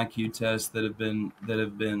all of the IQ tests that have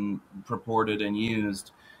been purported and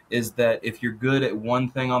used is that if you're good at one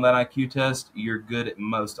thing on that IQ test, you're good at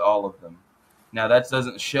most all of them. Now, that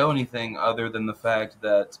doesn't show anything other than the fact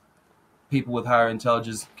that people with higher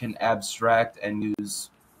intelligence can abstract and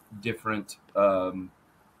use different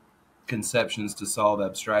conceptions to solve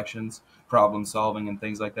abstractions, problem solving, and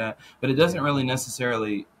things like that. But it doesn't really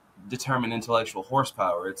necessarily determine intellectual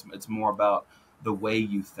horsepower. It's more about the way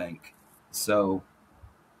you think. So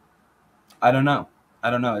I don't know.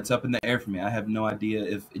 It's up in the air for me. I have no idea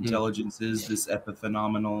if intelligence is this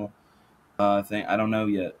epiphenomenal thing. I don't know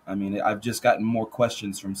yet. I mean, I've just gotten more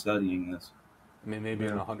questions from studying this. I mean, maybe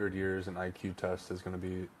in 100 years, an IQ test is going to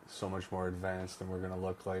be so much more advanced, and we're going to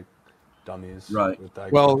look like dummies. Right. With the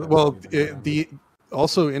IQ Well, test.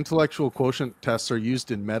 Also intellectual quotient tests are used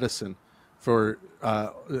in medicine for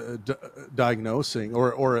diagnosing,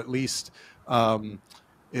 or at least giving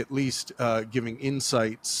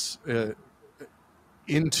insights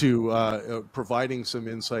into providing some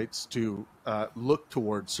insights to look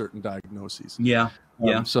towards certain diagnoses. Yeah.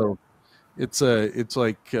 So it's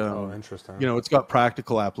like interesting. It's got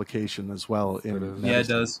practical application as well in medicine. Yeah, it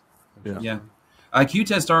does. Yeah. IQ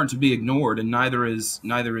tests aren't to be ignored, and neither is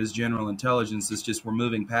general intelligence. It's just we're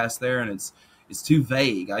moving past there, and it's too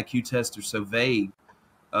vague. IQ tests are so vague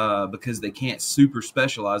because they can't super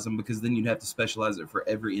specialize them, because then you'd have to specialize it for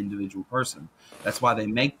every individual person. That's why they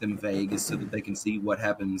make them vague, is so that they can see what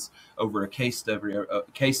happens over case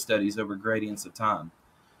studies over gradients of time.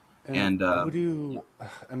 And who do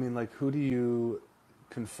you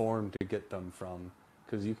conform to get them from?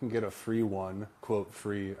 Because you can get a free quote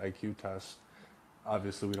free IQ test.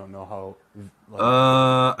 Obviously, we don't know how.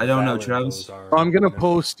 I don't know, Travis. I'm going to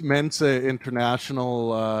post Mensa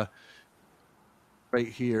International right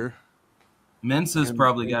here. Mensa's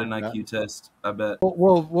probably got an IQ test, I bet.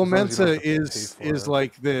 Well, Mensa is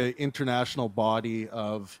like the international body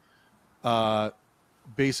of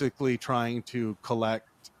basically trying to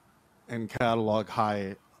collect and catalog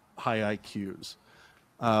high IQs.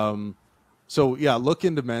 So yeah, look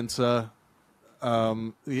into Mensa.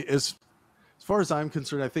 As far as I'm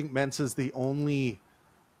concerned, I think Mensa is the only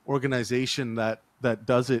organization that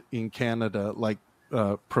does it in Canada, like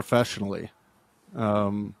professionally.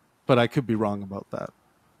 But I could be wrong about that.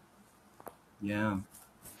 Yeah.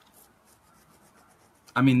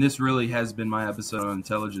 I mean, this really has been my episode on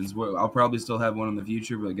intelligence. I'll probably still have one in the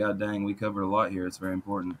future, but god dang, we covered a lot here. It's very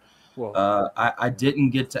important. Well, I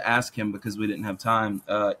didn't get to ask him because we didn't have time.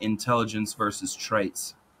 Intelligence versus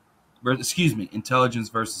traits. Intelligence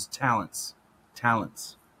versus talents.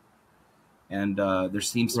 And there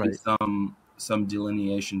seems to be some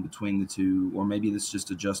delineation between the two, or maybe this is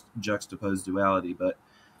just a juxtaposed duality, but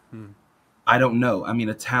I don't know. I mean,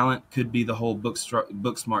 a talent could be the whole book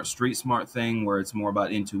smart, street smart thing, where it's more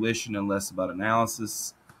about intuition and less about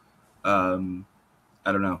analysis. I don't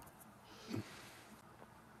know.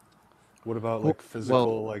 What about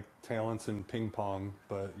physical talents in ping pong,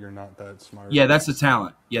 but you're not that smart? Yeah, that's a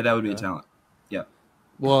talent. Yeah, that would be a talent. Yeah.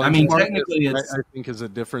 Well, I mean, technically, I think is a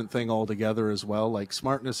different thing altogether as well. Like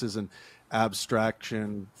smartness is an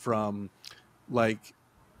abstraction from the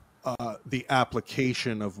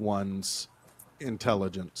application of one's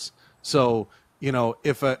intelligence. So,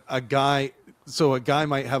 if a guy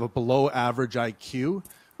might have a below average IQ,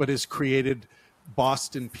 but has created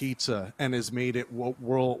Boston pizza and has made it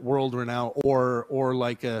world renowned, or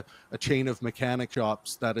like a chain of mechanic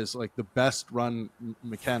shops that is like the best run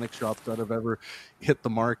mechanic shop that have ever hit the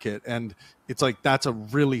market. And it's like, that's a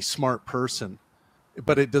really smart person,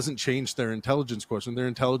 but it doesn't change their intelligence quotient. Their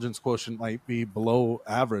intelligence quotient might be below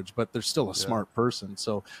average, but they're still a smart person.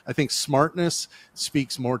 So I think smartness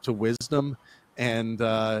speaks more to wisdom, and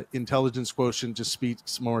intelligence quotient just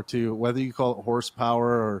speaks more to, whether you call it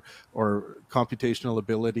horsepower or computational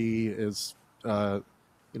ability, is I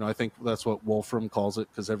think that's what Wolfram calls it,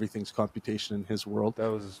 because everything's computation in his world. That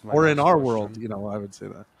was my or in our question. world, I would say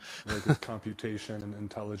that. Is computation and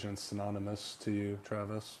intelligence synonymous to you,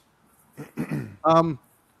 Travis?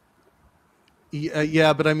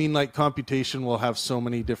 Yeah, but I mean, like, computation will have so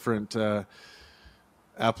many different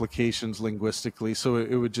applications linguistically, so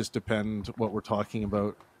it would just depend what we're talking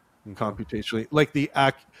about computationally. Like the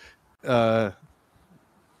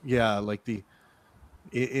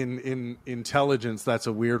in intelligence, that's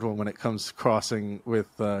a weird one when it comes crossing with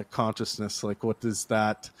consciousness. Like, what does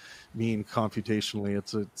that mean computationally?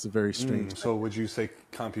 It's a very strange. So would you say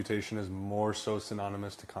computation is more so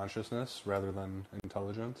synonymous to consciousness rather than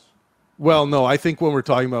intelligence? Well, no, I think when we're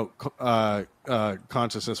talking about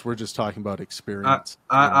consciousness, we're just talking about experience.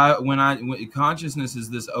 Consciousness is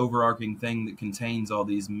this overarching thing that contains all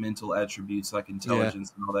these mental attributes like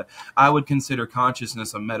intelligence and all that. I would consider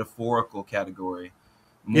consciousness a metaphorical category.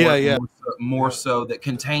 More so that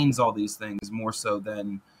contains all these things, more so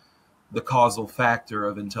than the causal factor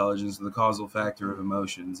of intelligence or the causal factor of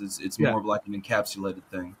emotions. It's more of like an encapsulated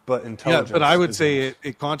thing. But intelligence. Yeah, but I would say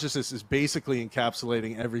consciousness is basically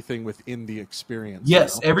encapsulating everything within the experience.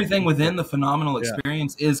 Yes, everything within the phenomenal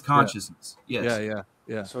experience is consciousness. Yes.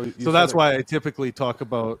 Yeah. So that's why I typically talk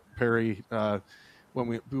about, Perry, when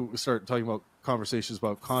we start talking about conversations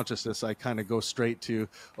about consciousness, I kind of go straight to,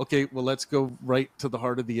 okay, well, let's go right to the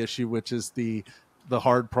heart of the issue, which is the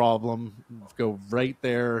hard problem. Go right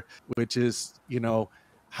there, which is,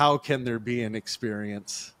 how can there be an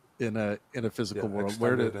experience in a physical world?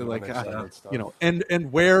 Where to, like,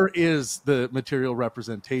 and where is the material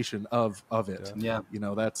representation of it?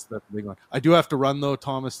 That's the big one. I do have to run though.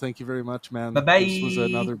 Thomas, thank you very much, man. Bye-bye. This was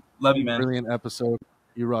another brilliant episode.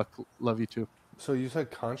 You rock. Love you too. So you said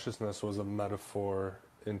consciousness was a metaphor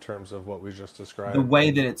in terms of what we just described. The way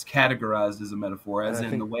that it's categorized is a metaphor, as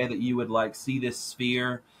in the way that you would like see this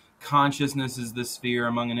sphere. Consciousness is the sphere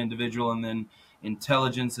among an individual, and then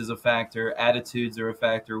intelligence is a factor, attitudes are a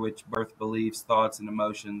factor, which birth beliefs, thoughts, and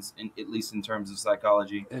emotions, at least in terms of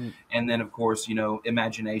psychology. And then, of course,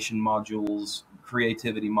 imagination modules,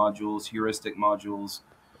 creativity modules, heuristic modules.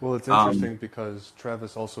 Well, it's interesting because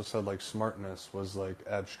Travis also said like smartness was like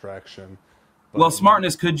abstraction. Well,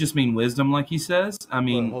 smartness could just mean wisdom, like he says. I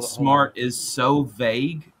mean, smart is so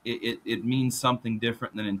vague; it means something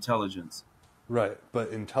different than intelligence. Right,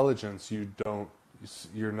 but intelligence,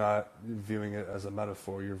 you're not viewing it as a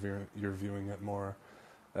metaphor. You're viewing it more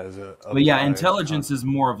as a. But yeah, intelligence is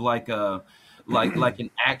more of like a, like an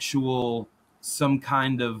actual, some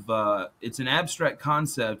kind of. It's an abstract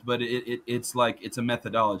concept, but it's like it's a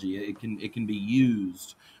methodology. It can be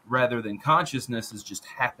used rather than consciousness is just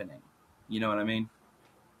happening. You know what I mean?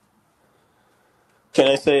 Can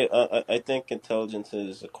I say, I think intelligence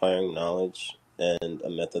is acquiring knowledge and a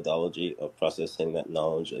methodology of processing that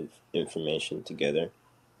knowledge of information together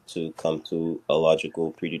to come to a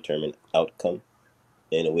logical, predetermined outcome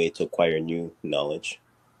in a way to acquire new knowledge.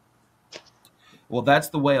 Well, that's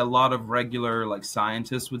the way a lot of regular like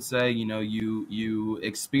scientists would say, you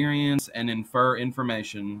experience and infer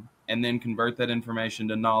information and then convert that information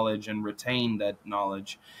to knowledge and retain that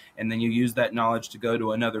knowledge. And then you use that knowledge to go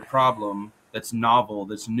to another problem that's novel,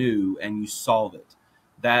 that's new, and you solve it.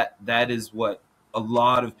 That is what a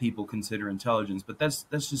lot of people consider intelligence, but that's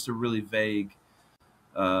just a really vague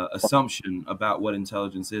assumption about what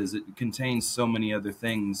intelligence is. It contains so many other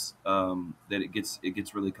things that it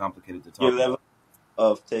gets really complicated to talk Your about. level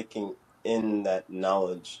of taking in that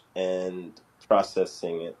knowledge and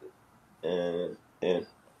processing it, and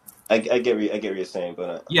I get what you're saying,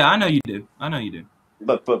 but yeah, I know you do.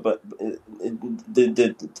 But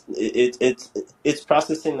it's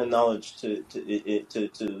processing the knowledge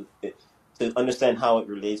to understand how it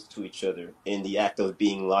relates to each other in the act of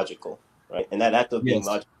being logical, right? And that act of being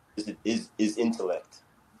logical is intellect.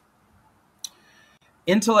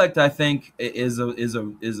 Intellect, I think, is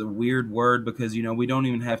a weird word because we don't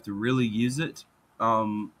even have to really use it.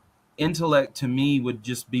 Intellect to me would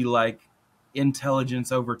just be like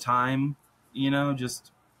intelligence over time.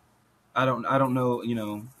 Just I don't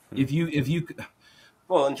know. If you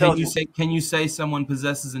well, can you say someone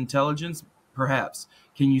possesses intelligence? Perhaps.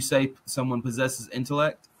 Can you say someone possesses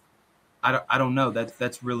intellect? I don't know.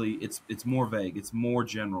 That's really it's more vague. It's more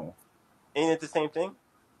general. Ain't it the same thing?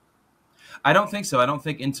 I don't think so. I don't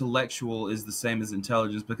think intellectual is the same as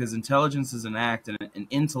intelligence because intelligence is an act and an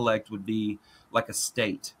intellect would be like a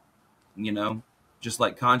state, just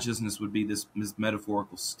like consciousness would be this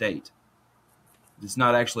metaphorical state. It's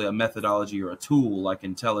not actually a methodology or a tool like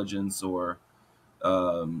intelligence or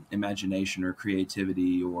imagination or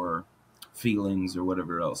creativity or feelings or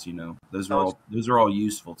whatever else, Those are all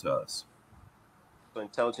useful to us. So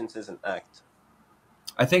intelligence is an act.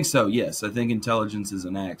 I think so. Yes, I think intelligence is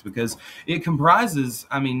an act because it comprises.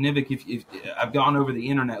 I mean, Nivik, if I've gone over the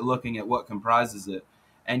internet looking at what comprises it,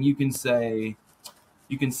 and you can say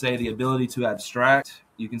the ability to abstract.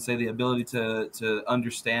 You can say the ability to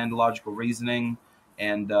understand logical reasoning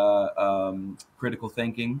and critical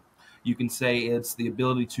thinking. You can say it's the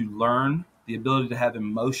ability to learn, the ability to have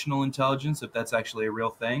emotional intelligence, if that's actually a real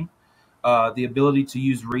thing. the ability to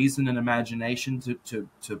use reason and imagination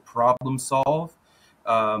to problem solve,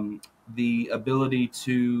 the ability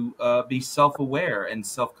to be self-aware and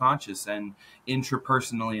self-conscious and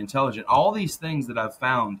intrapersonally intelligent. All these things that I've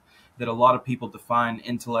found that a lot of people define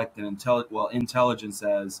intellect and intelligence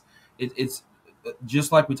as, it's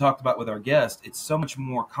just like we talked about with our guest. It's so much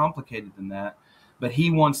more complicated than that, but he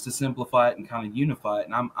wants to simplify it and kind of unify it,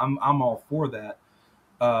 and I'm all for that.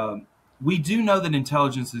 We do know that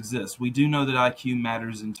intelligence exists. We do know that IQ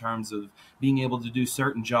matters in terms of being able to do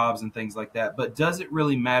certain jobs and things like that. But does it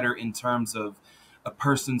really matter in terms of a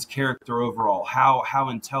person's character overall, how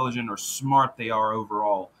intelligent or smart they are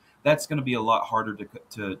overall? That's going to be a lot harder to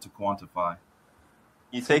quantify.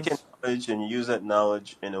 You take in knowledge and use that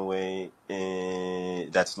knowledge in a way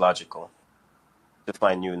that's logical to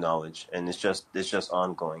find new knowledge, and it's just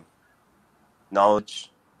ongoing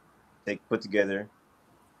knowledge put together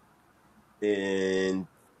in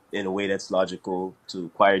a way that's logical to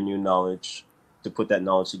acquire new knowledge, to put that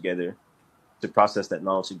knowledge together, to process that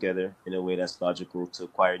knowledge together in a way that's logical to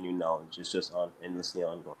acquire new knowledge. It's just endlessly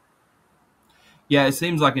ongoing. Yeah, it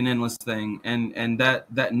seems like an endless thing, and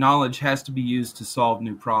that knowledge has to be used to solve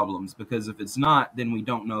new problems, because if it's not, then we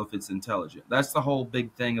don't know if it's intelligent. That's the whole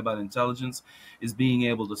big thing about intelligence, is being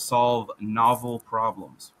able to solve novel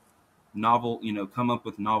problems, come up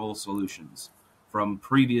with novel solutions from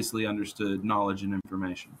previously understood knowledge and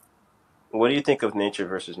information. What do you think of nature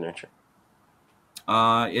versus nurture?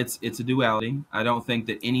 It's a duality. I don't think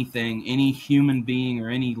that any human being or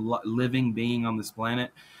any living being on this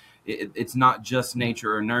planet, it's not just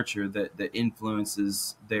nature or nurture that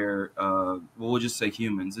influences their, we'll just say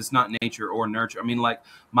humans. It's not nature or nurture. I mean, like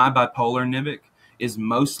my bipolar Nivik is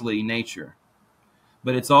mostly nature,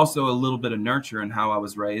 but it's also a little bit of nurture in how I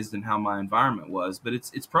was raised and how my environment was. But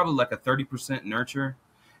it's probably like a 30% nurture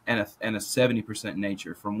and a 70%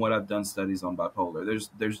 nature from what I've done studies on bipolar.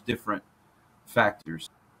 There's different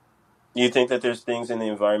factors. Do you think that there's things in the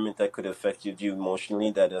environment that could affect you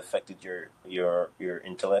emotionally that affected your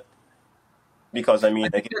intellect? Because I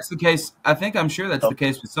think that's the case. I'm sure that's the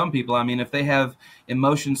case with some people. I mean, if they have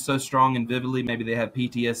emotions so strong and vividly, maybe they have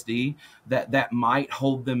PTSD, that might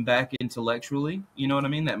hold them back intellectually. You know what I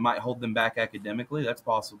mean? That might hold them back academically. That's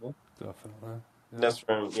possible. Definitely. Yeah. That's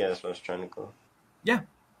what I was trying to go. Yeah.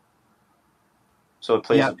 So it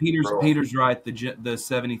plays. Yeah, Peter's right. The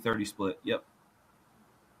 70-30 split. Yep.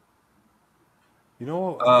 You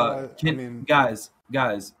know, I mean, guys,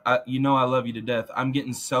 I love you to death. I'm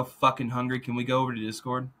getting so fucking hungry. Can we go over to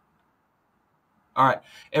Discord? All right,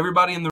 everybody in the